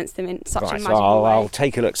presents them in such a magical way. I'll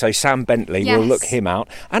take a look. So Sam Bentley, we'll look him out,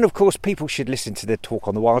 and of course people should listen to the Talk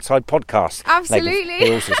on the Wild Side podcast. Absolutely.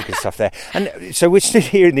 Hear all sorts of good stuff there. And so we're still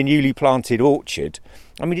here in the newly planted orchard.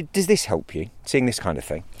 Does this help you, seeing this kind of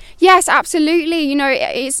thing? Yes, absolutely.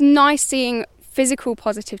 It's nice seeing physical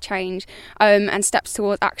positive change and steps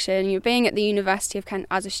towards action. You're being at the University of Kent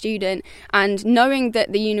as a student and knowing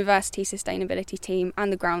that the university sustainability team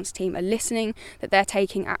and the grounds team are listening, that they're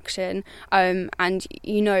taking action, and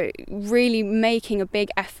really making a big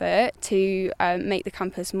effort to make the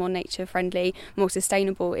campus more nature friendly, more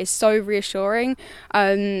sustainable is so reassuring.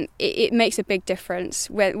 It makes a big difference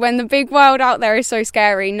when the big world out there is so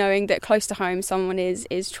scary. Knowing that close to home someone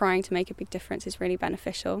is trying to make a big difference is really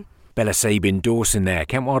beneficial. Bella Sabin Dawson there,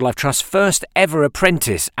 Kent Wildlife Trust's first ever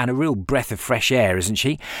apprentice, and a real breath of fresh air, isn't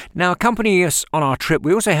she? Now, accompanying us on our trip,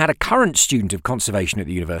 we also had a current student of conservation at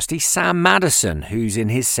the university, Sam Madison, who's in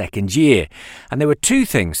his second year. And there were two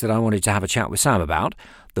things that I wanted to have a chat with Sam about: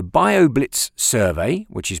 the BioBlitz survey,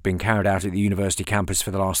 which has been carried out at the university campus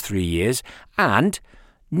for the last 3 years, and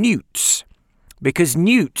newts. because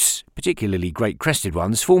newts, particularly great crested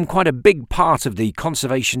ones, form quite a big part of the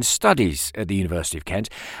conservation studies at the University of Kent,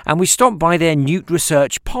 and we stopped by their newt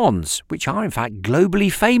research ponds, which are in fact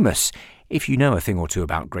globally famous, if you know a thing or two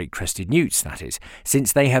about great crested newts, that is,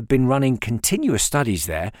 since they have been running continuous studies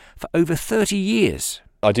there for over 30 years.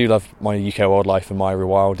 I do love my UK wildlife and my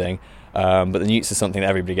rewilding, but the newts is something that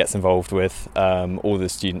everybody gets involved with. All the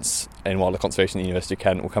students in wildlife conservation at the University of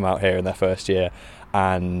Kent will come out here in their first year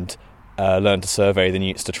and learn to survey the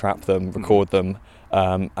newts, to trap them, record them,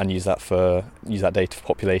 and use that data for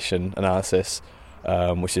population analysis,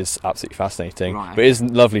 which is absolutely fascinating. Right. But it is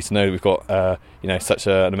lovely to know that we've got such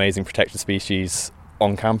an amazing protected species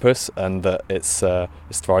on campus, and that it's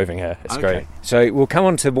thriving here. It's great. So we'll come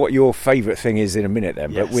on to what your favourite thing is in a minute then,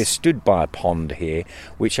 Yes. but we're stood by a pond here,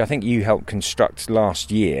 which I think you helped construct last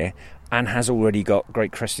year and has already got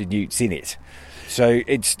great crested newts in it. So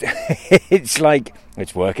it's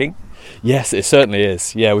it's working. Yes, it certainly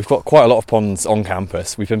is. Yeah, we've got quite a lot of ponds on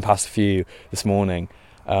campus. We've been past a few this morning.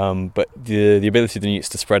 But the ability of the newts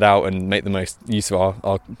to spread out and make the most use of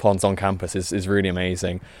our ponds on campus is really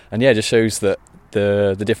amazing. And yeah, it just shows that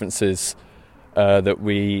the differences that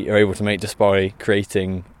we are able to make just by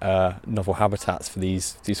creating novel habitats for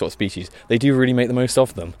these sort of species, they do really make the most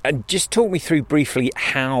of them. And just talk me through briefly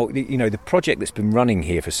how, the project that's been running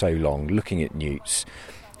here for so long, looking at newts,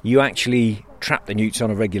 you actually trap the newts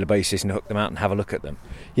on a regular basis and hook them out and have a look at them.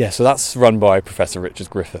 Yeah, so that's run by Professor Richard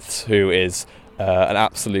Griffiths, who is an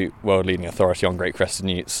absolute world-leading authority on great crested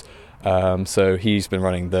newts. So he's been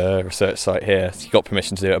running the research site here. He got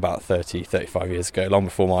permission to do it about 35 years ago, long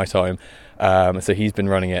before my time. So he's been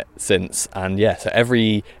running it since. And yeah, so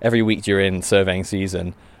every week during surveying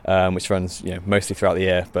season, which runs mostly throughout the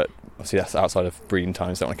year, but obviously that's outside of breeding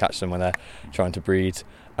times. Don't want to catch them when they're trying to breed.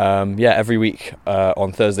 Every week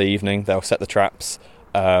on Thursday evening they'll set the traps,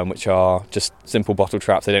 which are just simple bottle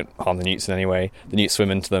traps. They don't harm the newts in any way. The newts swim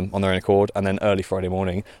into them on their own accord, and then early Friday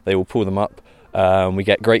morning they will pull them up. We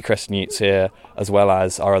get great crested newts here, as well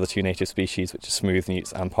as our other two native species, which are smooth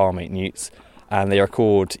newts and palmate newts, and they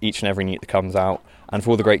record each and every newt that comes out. And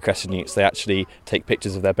for all the great crested newts, they actually take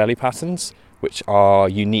pictures of their belly patterns, which are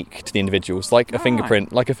unique to the individuals, like a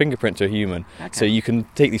fingerprint to a human. Okay. So you can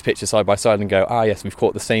take these pictures side by side and go, yes, we've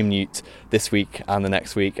caught the same newt this week and the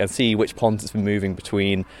next week, and see which ponds it's been moving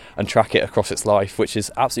between and track it across its life, which is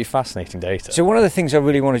absolutely fascinating data. So one of the things I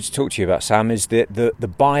really wanted to talk to you about, Sam, is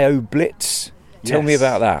the Bio Blitz. Tell me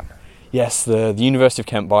about that. Yes, the University of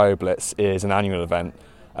Kent Bio Blitz is an annual event.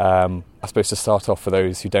 I suppose to start off, for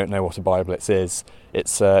those who don't know what a Bio Blitz is,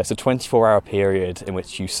 it's a 24-hour period in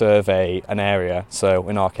which you survey an area. So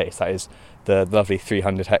in our case, that is the lovely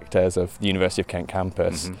 300 hectares of the University of Kent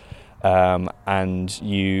campus. Mm-hmm. And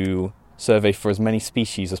you survey for as many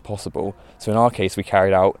species as possible. So in our case, we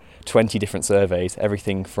carried out 20 different surveys,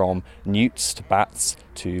 everything from newts to bats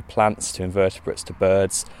to plants to invertebrates to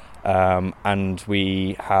birds. And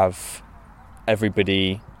we have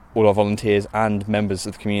everybody, all our volunteers and members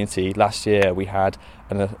of the community. Last year we had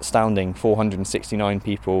an astounding 469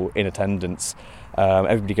 people in attendance.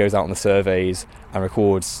 Everybody goes out on the surveys and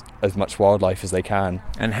records as much wildlife as they can.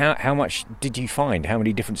 And how much did you find? How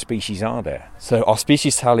many different species are there? So our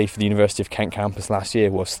species tally for the University of Kent campus last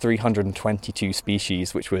year was 322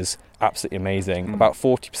 species, which was absolutely amazing. About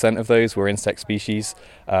 40% of those were insect species,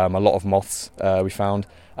 a lot of moths we found,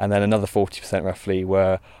 and then another 40% roughly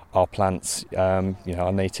were our plants,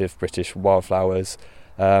 our native British wildflowers.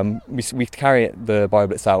 We carry the Bio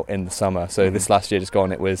Blitz out in the summer, so this last year just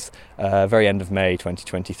gone, it was very end of May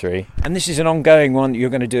 2023. And this is an ongoing one. You're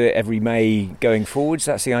going to do it every May going forwards,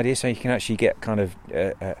 that's the idea, so you can actually get kind of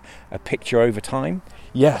a picture over time?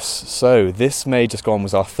 Yes, so this May just gone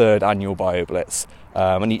was our third annual Bio Blitz.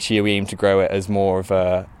 And each year we aim to grow it as more of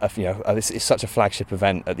it's such a flagship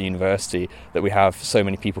event at the university that we have so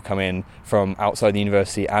many people come in from outside the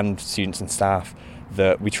university and students and staff,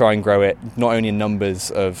 that we try and grow it not only in numbers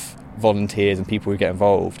of volunteers and people who get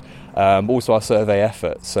involved, but also our survey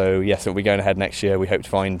effort. So yes, we'll be going ahead next year. We hope to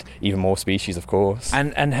find even more species, of course.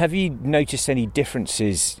 And have you noticed any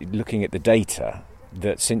differences looking at the data,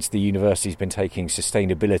 that since the university's been taking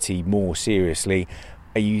sustainability more seriously,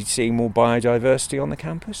 are you seeing more biodiversity on the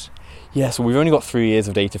campus? Yes, well, we've only got 3 years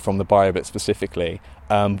of data from the Bio Blitz specifically.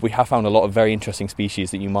 We have found a lot of very interesting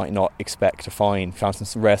species that you might not expect to find. We found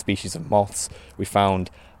some rare species of moths. We found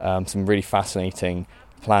some really fascinating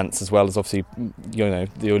plants, as well as obviously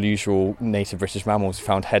the unusual native British mammals. We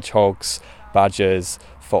found hedgehogs, badgers,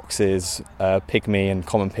 foxes, pygmy and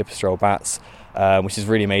common pipistrelle bats, which is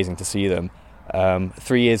really amazing to see them.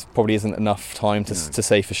 3 years probably isn't enough time to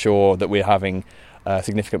say for sure that we're having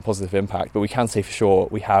significant positive impact, but we can say for sure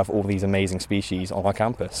we have all these amazing species on our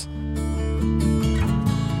campus.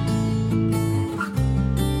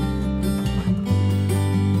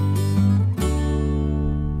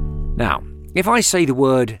 Now, if I say the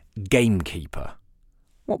word gamekeeper,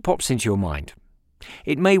 what pops into your mind?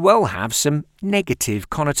 It may well have some negative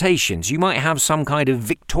connotations. You might have some kind of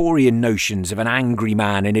Victorian notions of an angry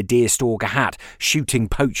man in a deerstalker hat shooting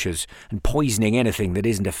poachers and poisoning anything that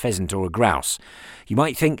isn't a pheasant or a grouse. You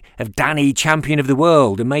might think of Danny, champion of the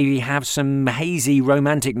world, and maybe have some hazy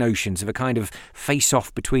romantic notions of a kind of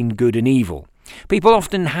face-off between good and evil. People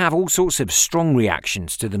often have all sorts of strong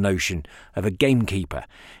reactions to the notion of a gamekeeper,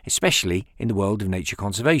 especially in the world of nature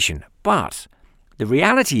conservation. But the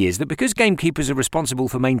reality is that because gamekeepers are responsible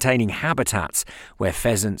for maintaining habitats where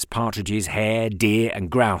pheasants, partridges, hare, deer and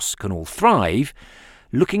grouse can all thrive,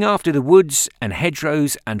 looking after the woods and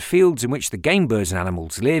hedgerows and fields in which the game birds and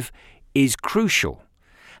animals live is crucial.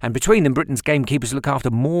 And between them, Britain's gamekeepers look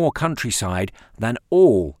after more countryside than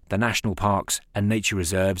all the national parks and nature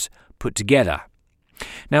reserves put together.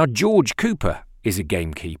 Now, George Cooper is a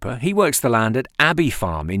gamekeeper. He works the land at Abbey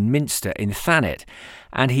Farm in Minster in Thanet,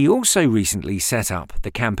 and he also recently set up the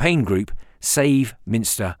campaign group Save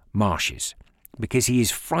Minster Marshes, because he is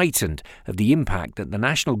frightened of the impact that the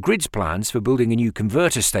National Grid's plans for building a new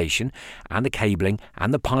converter station and the cabling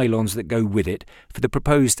and the pylons that go with it for the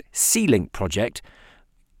proposed Sea-Link project.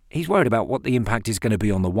 He's worried about what the impact is going to be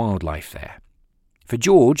on the wildlife there. For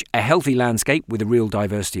George, a healthy landscape with a real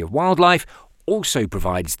diversity of wildlife also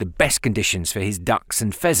provides the best conditions for his ducks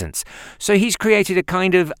and pheasants. So he's created a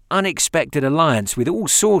kind of unexpected alliance with all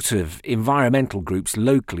sorts of environmental groups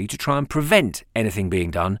locally to try and prevent anything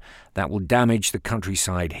being done that will damage the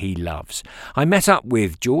countryside he loves. I met up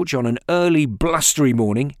with George on an early blustery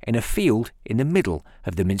morning in a field in the middle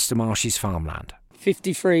of the Minster Marshes farmland.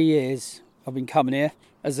 53 years I've been coming here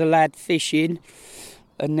as a lad fishing,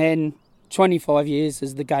 and then 25 years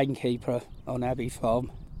as the gamekeeper on Abbey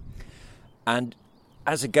Farm. And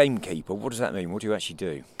as a gamekeeper, what does that mean? What do you actually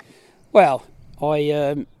do? Well,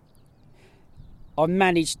 I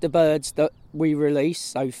manage the birds that we release,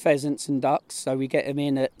 so pheasants and ducks. So we get them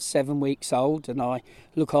in at 7 weeks old, and I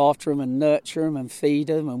look after them and nurture them and feed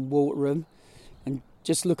them and water them and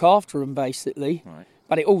just look after them basically. Right.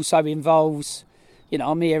 But it also involves,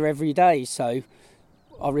 I'm here every day, so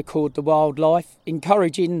I record the wildlife,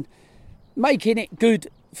 making it good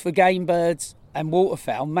for game birds and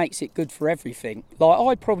waterfowl makes it good for everything. Like,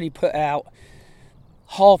 I probably put out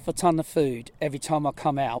half a tonne of food every time I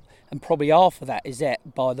come out, and probably half of that is ate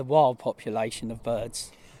by the wild population of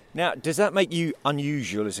birds. Now, does that make you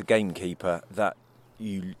unusual as a gamekeeper that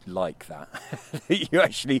you like that?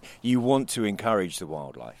 you want to encourage the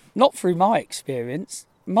wildlife? Not through my experience.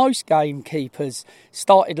 Most gamekeepers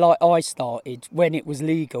started like I started when it was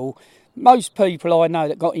legal. Most people I know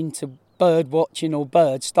that got into bird watching or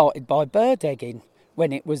birds started by bird egging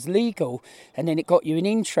when it was legal, and then it got you an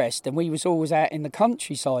interest, and we was always out in the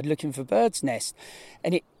countryside looking for birds' nests,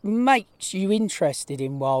 and it makes you interested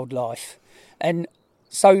in wildlife. And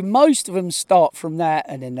so most of them start from that,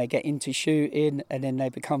 and then they get into shooting, and then they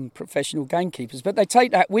become professional gamekeepers, but they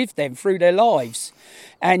take that with them through their lives.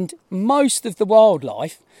 And most of the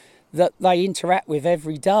wildlife that they interact with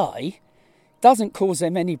every day doesn't cause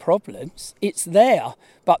them any problems. It's there,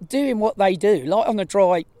 but doing what they do, like on the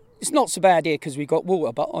dry, it's not so bad here because we've got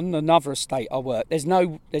water, but on another estate I work, there's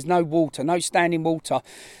no water, no standing water.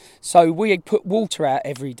 So we put water out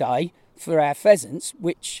every day for our pheasants,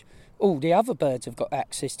 which all the other birds have got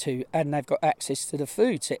access to, and they've got access to the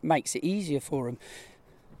food, so it makes it easier for them.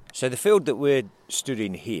 So the field that we're stood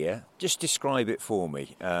in here, just describe it for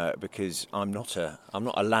me, because I'm not a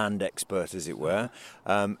land expert, as it were.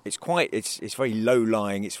 It's very low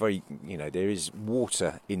lying. It's very, there is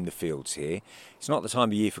water in the fields here. It's not the time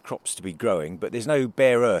of year for crops to be growing, but there's no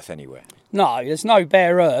bare earth anywhere. No, there's no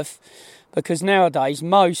bare earth, because nowadays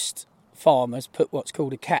most farmers put what's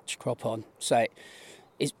called a catch crop on. So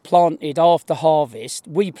it's planted after harvest.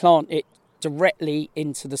 We plant it directly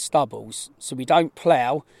into the stubbles, so we don't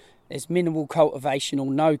plough. There's minimal cultivation or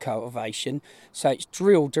no cultivation, so it's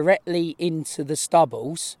drilled directly into the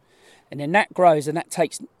stubbles, and then that grows, and that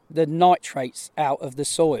takes the nitrates out of the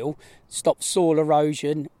soil, stops soil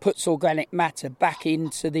erosion, puts organic matter back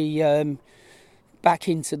into the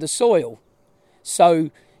soil. So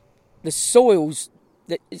the soils,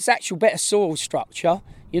 it's actual better soil structure.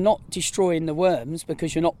 You're not destroying the worms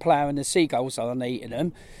because you're not ploughing, the seagulls aren't eating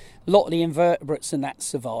them. A lot of the invertebrates and that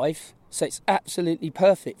survive, so it's absolutely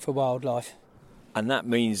perfect for wildlife. And that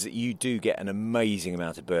means that you do get an amazing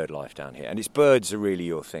amount of bird life down here, and it's birds are really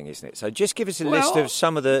your thing, isn't it? So just give us a list of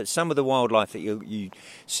some of the wildlife that you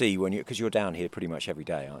see because you're down here pretty much every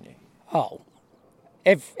day, aren't you? Oh,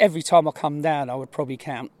 every time I come down, I would probably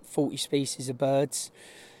count 40 species of birds.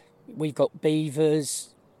 We've got beavers.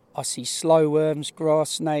 I see slow worms, grass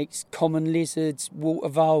snakes, common lizards, water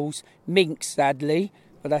voles, minks, sadly,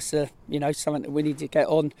 but that's something that we need to get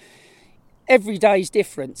on. Every day's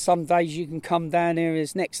different. Some days you can come down here,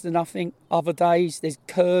 there's next to nothing. Other days there's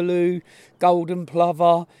curlew, golden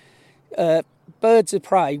plover, birds of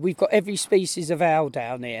prey. We've got every species of owl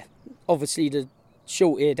down here. Obviously the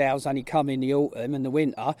short-eared owls only come in the autumn and the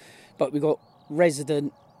winter, but we've got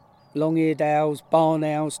resident long-eared owls, barn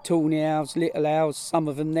owls, tawny owls, little owls, some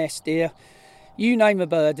of them nest here. You name a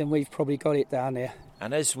bird and we've probably got it down here.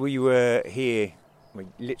 And as we were here,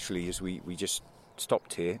 literally as we just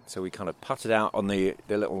stopped here, so we kind of putted out on the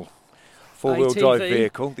little four-wheel drive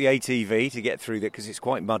vehicle, the ATV, to get through there because it's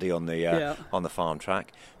quite muddy on the farm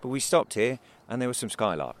track. But we stopped here and there were some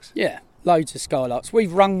skylarks. Yeah, loads of skylarks.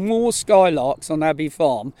 We've rung more skylarks on Abbey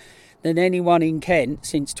Farm than anyone in Kent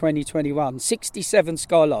since 2021. 67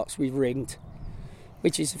 skylarks we've ringed,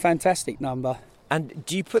 which is a fantastic number. And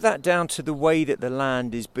do you put that down to the way that the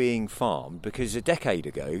land is being farmed? Because a decade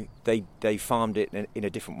ago, they farmed it in a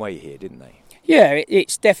different way here, didn't they? Yeah,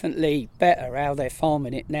 it's definitely better how they're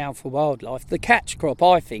farming it now for wildlife. The catch crop,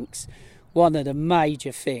 I think's one of the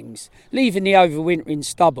major things. Leaving the overwintering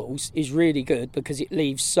stubbles is really good because it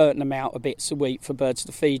leaves certain amount of bits of wheat for birds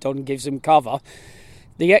to feed on and gives them cover.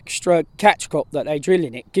 The extra catch crop that they drill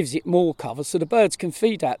in it gives it more cover, so the birds can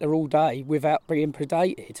feed out there all day without being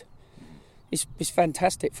predated. It's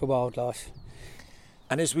fantastic for wildlife.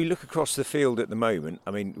 And as we look across the field at the moment,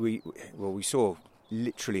 I mean, we saw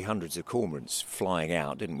literally hundreds of cormorants flying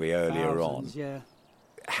out, didn't we, earlier Thousands, on? Yeah.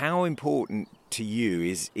 How important to you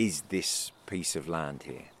is this piece of land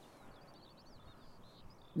here?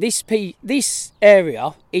 This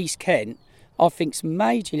area, East Kent, I think is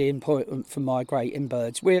majorly important for migrating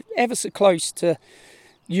birds. We're ever so close to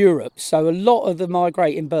Europe, so a lot of the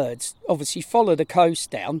migrating birds obviously follow the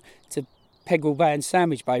coast down to Peggle Bay and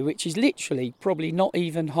Sandwich Bay, which is literally probably not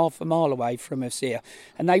even half a mile away from us here.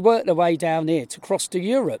 And they work their way down here to cross to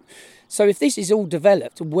Europe. So if this is all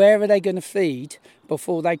developed, where are they going to feed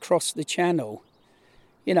before they cross the channel?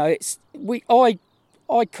 You know,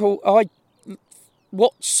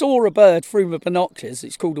 saw a bird through my binoculars.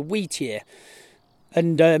 It's called a wheatear.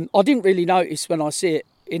 And I didn't really notice when I see it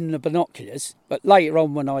in the binoculars, but later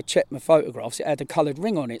on when I checked my photographs, it had a coloured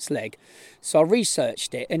ring on its leg. So I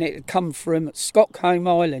researched it, and it had come from Stockholm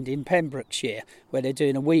Island in Pembrokeshire, where they're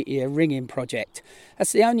doing a wheatear ringing project.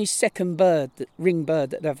 That's the only second ring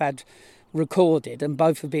bird that they've had recorded, and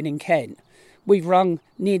both have been in Kent. We've rung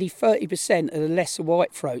nearly 30% of the lesser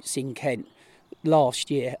whitethroats in Kent last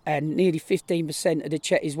year, and nearly 15% of the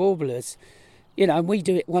Chetty's warblers. You know, and we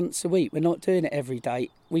do it once a week. We're not doing it every day.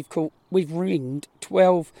 We've ringed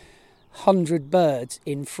 1,200 birds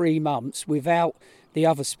in 3 months without the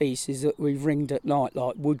other species that we've ringed at night,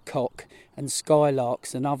 like woodcock and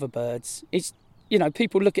skylarks and other birds. It's, you know,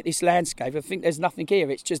 people look at this landscape and think there's nothing here.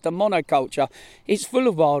 It's just a monoculture. It's full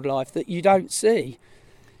of wildlife that you don't see.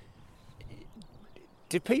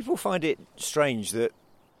 Do people find it strange that,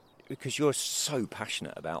 because you're so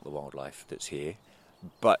passionate about the wildlife that's here,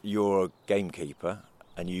 but you're a gamekeeper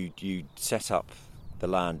and you set up the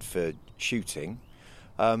land for shooting,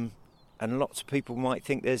 and lots of people might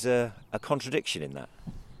think there's a contradiction in that?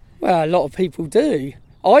 Well, a lot of people do.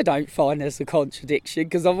 I don't find there's a contradiction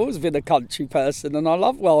because I've always been a country person and I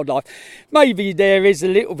love wildlife. Maybe there is a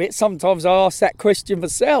little bit. Sometimes I ask that question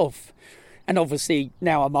myself. And obviously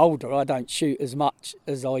now I'm older, I don't shoot as much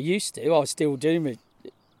as I used to. I still do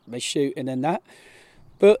my shooting and that.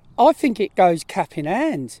 But I think it goes cap in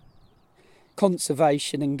hand,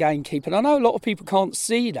 conservation and gamekeeping. I know a lot of people can't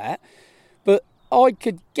see that, but I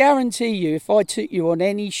could guarantee you if I took you on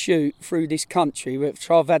any shoot through this country,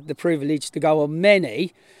 which I've had the privilege to go on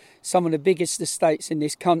many, some of the biggest estates in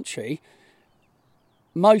this country,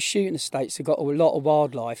 most shooting estates have got a lot of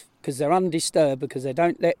wildlife because they're undisturbed, because they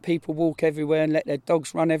don't let people walk everywhere and let their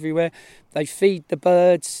dogs run everywhere. They feed the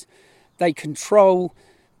birds, they control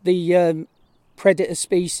the predator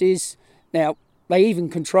species. Now, they even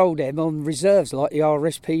control them on reserves like the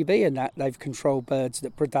RSPB and that. They've controlled birds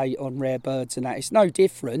that predate on rare birds and that. It's no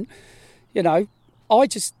different. You know,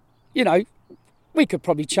 we could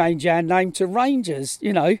probably change our name to Rangers,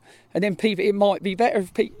 you know, and then people, it might be better,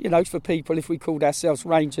 for people if we called ourselves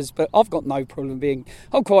Rangers, but I've got no problem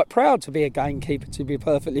I'm quite proud to be a gamekeeper, to be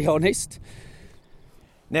perfectly honest.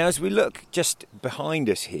 Now, as we look just behind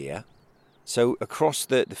us here, So across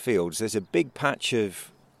the fields, there's a big patch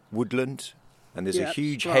of woodland, and there's a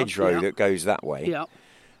huge hedgerow that goes that way. Yeah.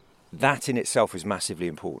 That in itself is massively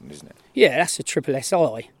important, isn't it? Yeah, that's a triple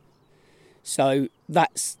SI. So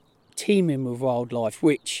that's teeming with wildlife,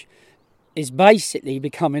 which is basically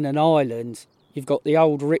becoming an island. You've got the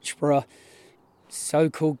old Richborough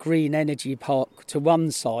so-called green energy park to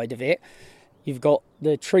one side of it. You've got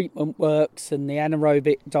the treatment works and the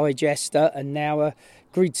anaerobic digester, and now a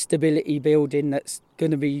grid stability building that's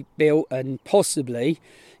going to be built, and possibly,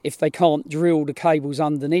 if they can't drill the cables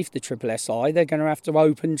underneath the triple SI, they're going to have to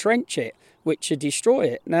open trench it, which would destroy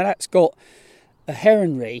it. Now that's got a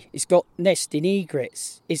heronry, it's got nesting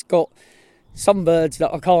egrets, it's got some birds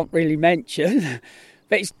that I can't really mention,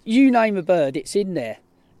 but it's, you name a bird, it's in there.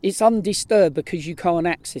 It's undisturbed because you can't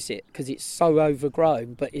access it because it's so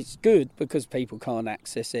overgrown, but it's good because people can't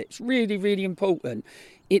access it. It's really, really important.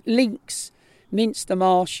 It links Minster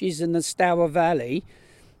Marshes and the Stour Valley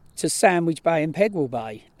to Sandwich Bay and Pegwell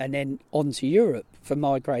Bay, and then on to Europe for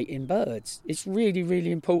migrating birds. It's really,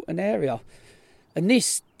 really important area. And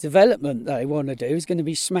this development they want to do is going to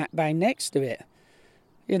be smack bang next to it.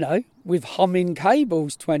 You know, with humming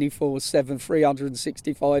cables 24/7,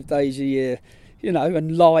 365 days a year. You know,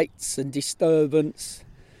 and lights and disturbance.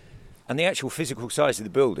 And the actual physical size of the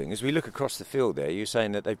building, as we look across the field there, you're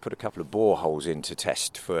saying that they've put a couple of boreholes in to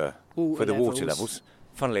test for the water levels.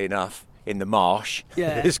 Funnily enough, in the marsh,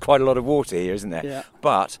 there's quite a lot of water here, isn't there? Yeah.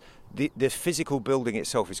 But the physical building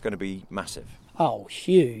itself is going to be massive. Oh,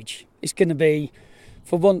 huge. It's going to be,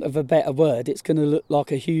 for want of a better word, it's going to look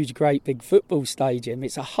like a huge, great big football stadium.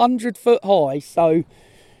 It's 100 foot high, so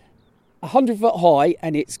 100 foot high,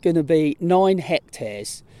 and it's going to be 9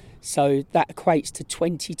 hectares. So that equates to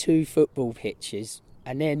 22 football pitches.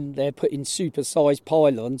 And then they're putting super-sized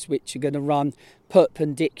pylons, which are going to run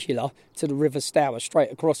perpendicular to the River Stour,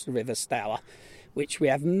 straight across the River Stour, which we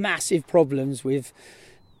have massive problems with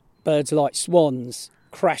birds like swans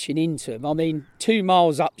crashing into them. I mean, 2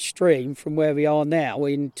 miles upstream from where we are now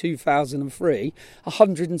in 2003,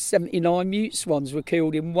 179 mute swans were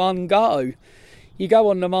killed in one go. You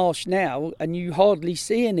go on the marsh now and you hardly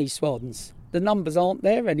see any swans. The numbers aren't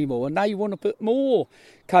there anymore, and now you want to put more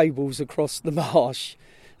cables across the marsh.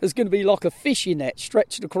 There's going to be like a fishing net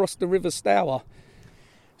stretched across the River Stour.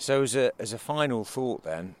 So as a final thought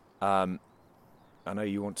then, I know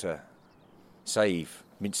you want to save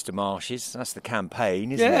Minster Marshes. That's the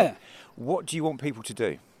campaign, isn't it? What do you want people to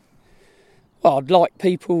do? Well, I'd like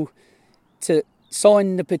people to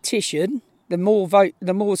sign the petition. The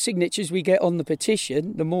more signatures we get on the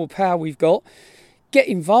petition, the more power we've got. Get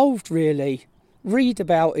involved, really. Read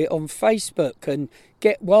about it on Facebook and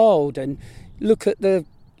get wild and look at the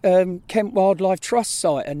Kent Wildlife Trust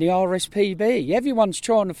site and the RSPB. Everyone's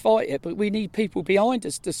trying to fight it, but we need people behind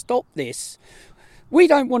us to stop this. We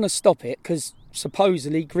don't want to stop it because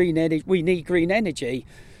supposedly we need green energy,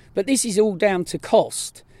 but this is all down to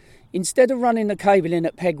cost. Instead of running the cable in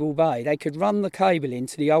at Pegwell Bay, they could run the cable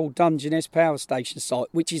into the old Dungeness Power Station site,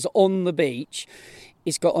 which is on the beach.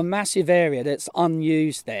 It's got a massive area that's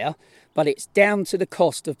unused there, but it's down to the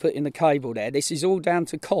cost of putting the cable there. This is all down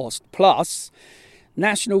to cost. Plus,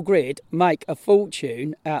 National Grid make a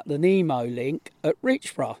fortune out the Nemo link at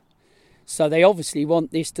Richborough. So they obviously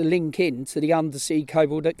want this to link in to the undersea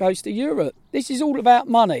cable that goes to Europe. This is all about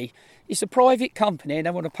money. It's a private company and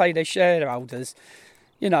they want to pay their shareholders.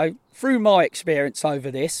 You know, through my experience over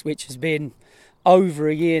this, which has been over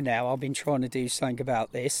a year now, I've been trying to do something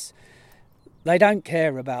about this. They don't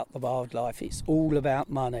care about the wildlife. It's all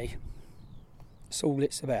about money. That's all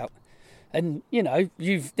it's about. And, you know,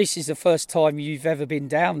 this is the first time you've ever been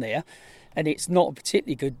down there, and it's not a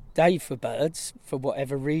particularly good day for birds, for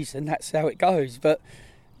whatever reason. That's how it goes. But,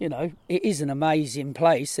 you know, it is an amazing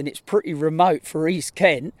place, and it's pretty remote for East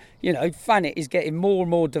Kent. You know, Thanet is getting more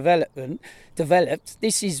and more developed.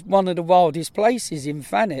 This is one of the wildest places in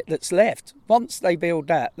Thanet that's left. Once they build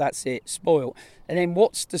that, that's it, spoiled. And then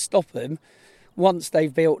what's to stop them, once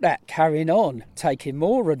they've built that, carrying on, taking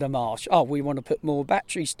more of the marsh? Oh, we want to put more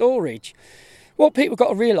battery storage. What people got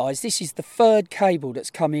to realise, this is the third cable that's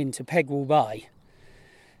come into Pegwell Bay.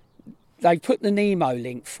 They put the Nemo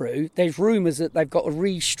link through. There's rumours that they've got to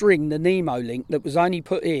restring the Nemo link that was only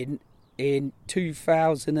put in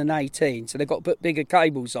 2018. So they've got to put bigger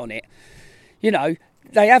cables on it. You know,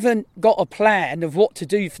 they haven't got a plan of what to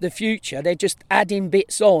do for the future. They're just adding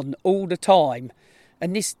bits on all the time.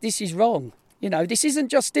 And this is wrong. You know, this isn't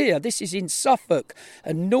just here. This is in Suffolk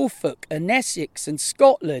and Norfolk and Essex and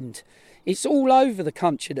Scotland. It's all over the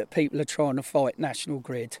country that people are trying to fight National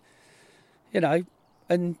Grid. You know,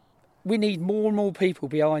 and we need more and more people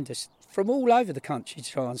behind us from all over the country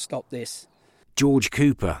to try and stop this. George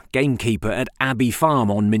Cooper, gamekeeper at Abbey Farm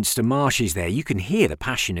on Minster Marshes there. You can hear the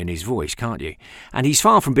passion in his voice, can't you? And he's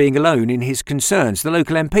far from being alone in his concerns. The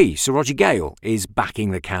local MP, Sir Roger Gale, is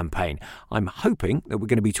backing the campaign. I'm hoping that we're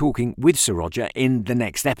going to be talking with Sir Roger in the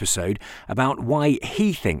next episode about why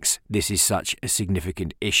he thinks this is such a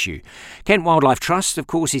significant issue. Kent Wildlife Trust, of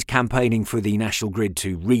course, is campaigning for the National Grid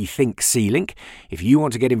to rethink Sea-Link. If you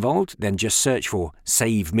want to get involved, then just search for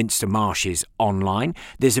Save Minster Marshes online.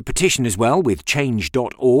 There's a petition as well with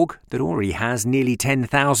change.org that already has nearly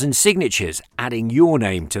 10,000 signatures. Adding your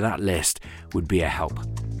name to that list would be a help.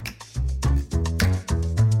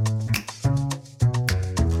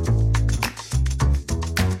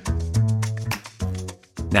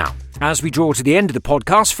 Now, as we draw to the end of the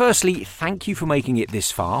podcast, firstly, thank you for making it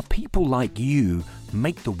this far. People like you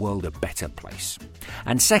make the world a better place.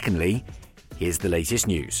 And secondly, here's the latest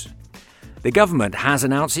news. The government has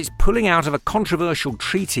announced it's pulling out of a controversial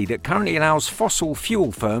treaty that currently allows fossil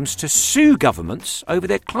fuel firms to sue governments over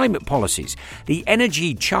their climate policies. The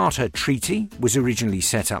Energy Charter Treaty was originally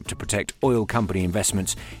set up to protect oil company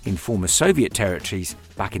investments in former Soviet territories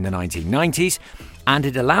back in the 1990s, and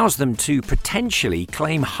it allows them to potentially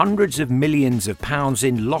claim hundreds of millions of pounds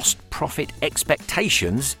in lost profit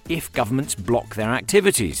expectations if governments block their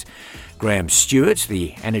activities. Graham Stewart,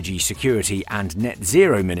 the Energy Security and Net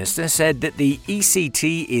Zero Minister, said that the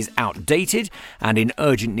ECT is outdated and in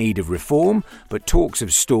urgent need of reform, but talks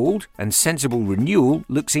have stalled and sensible renewal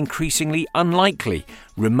looks increasingly unlikely.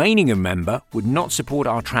 Remaining a member would not support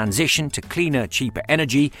our transition to cleaner, cheaper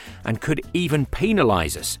energy and could even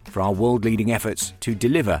penalise us for our world-leading efforts to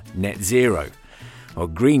deliver net zero. Well,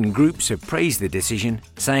 green groups have praised the decision,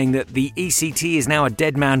 saying that the ECT is now a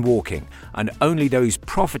dead man walking, and only those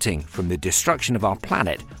profiting from the destruction of our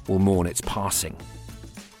planet will mourn its passing.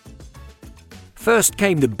 First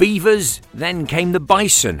came the beavers, then came the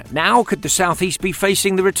bison. Now could the southeast be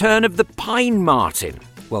facing the return of the pine marten?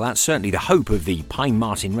 Well, that's certainly the hope of the Pine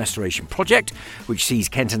Marten Restoration Project, which sees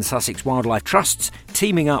Kent and Sussex Wildlife Trusts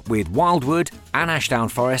teaming up with Wildwood and Ashdown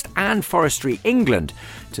Forest and Forestry England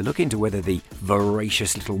to look into whether the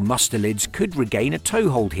voracious little mustarlids could regain a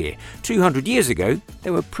toehold here. 200 years ago,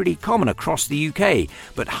 they were pretty common across the UK,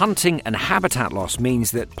 but hunting and habitat loss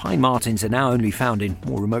means that pine martens are now only found in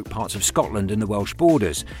more remote parts of Scotland and the Welsh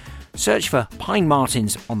borders. Search for pine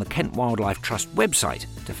martens on the Kent Wildlife Trust website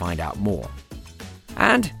to find out more.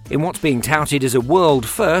 And in what's being touted as a world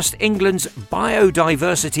first, England's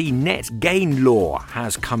biodiversity net gain law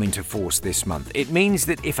has come into force this month. It means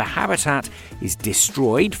that if a habitat is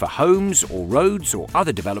destroyed for homes or roads or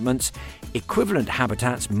other developments, equivalent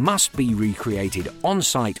habitats must be recreated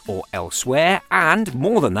on-site or elsewhere, and,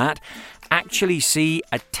 more than that, actually see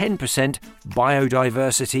a 10%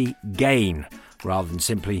 biodiversity gain, rather than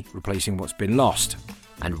simply replacing what's been lost.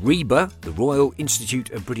 And RIBA, the Royal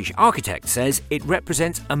Institute of British Architects, says it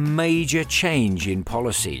represents a major change in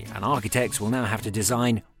policy, and architects will now have to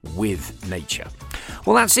design with nature.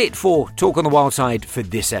 Well, that's it for Talk on the Wild Side for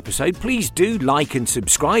this episode. Please do like and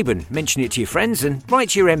subscribe and mention it to your friends, and write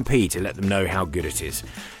to your MP to let them know how good it is.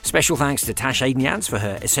 Special thanks to Tash Aidenjans for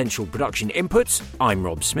her essential production inputs. I'm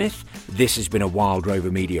Rob Smith. This has been a Wild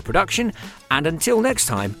Rover Media production, and until next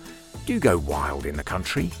time, do go wild in the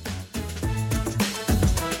country.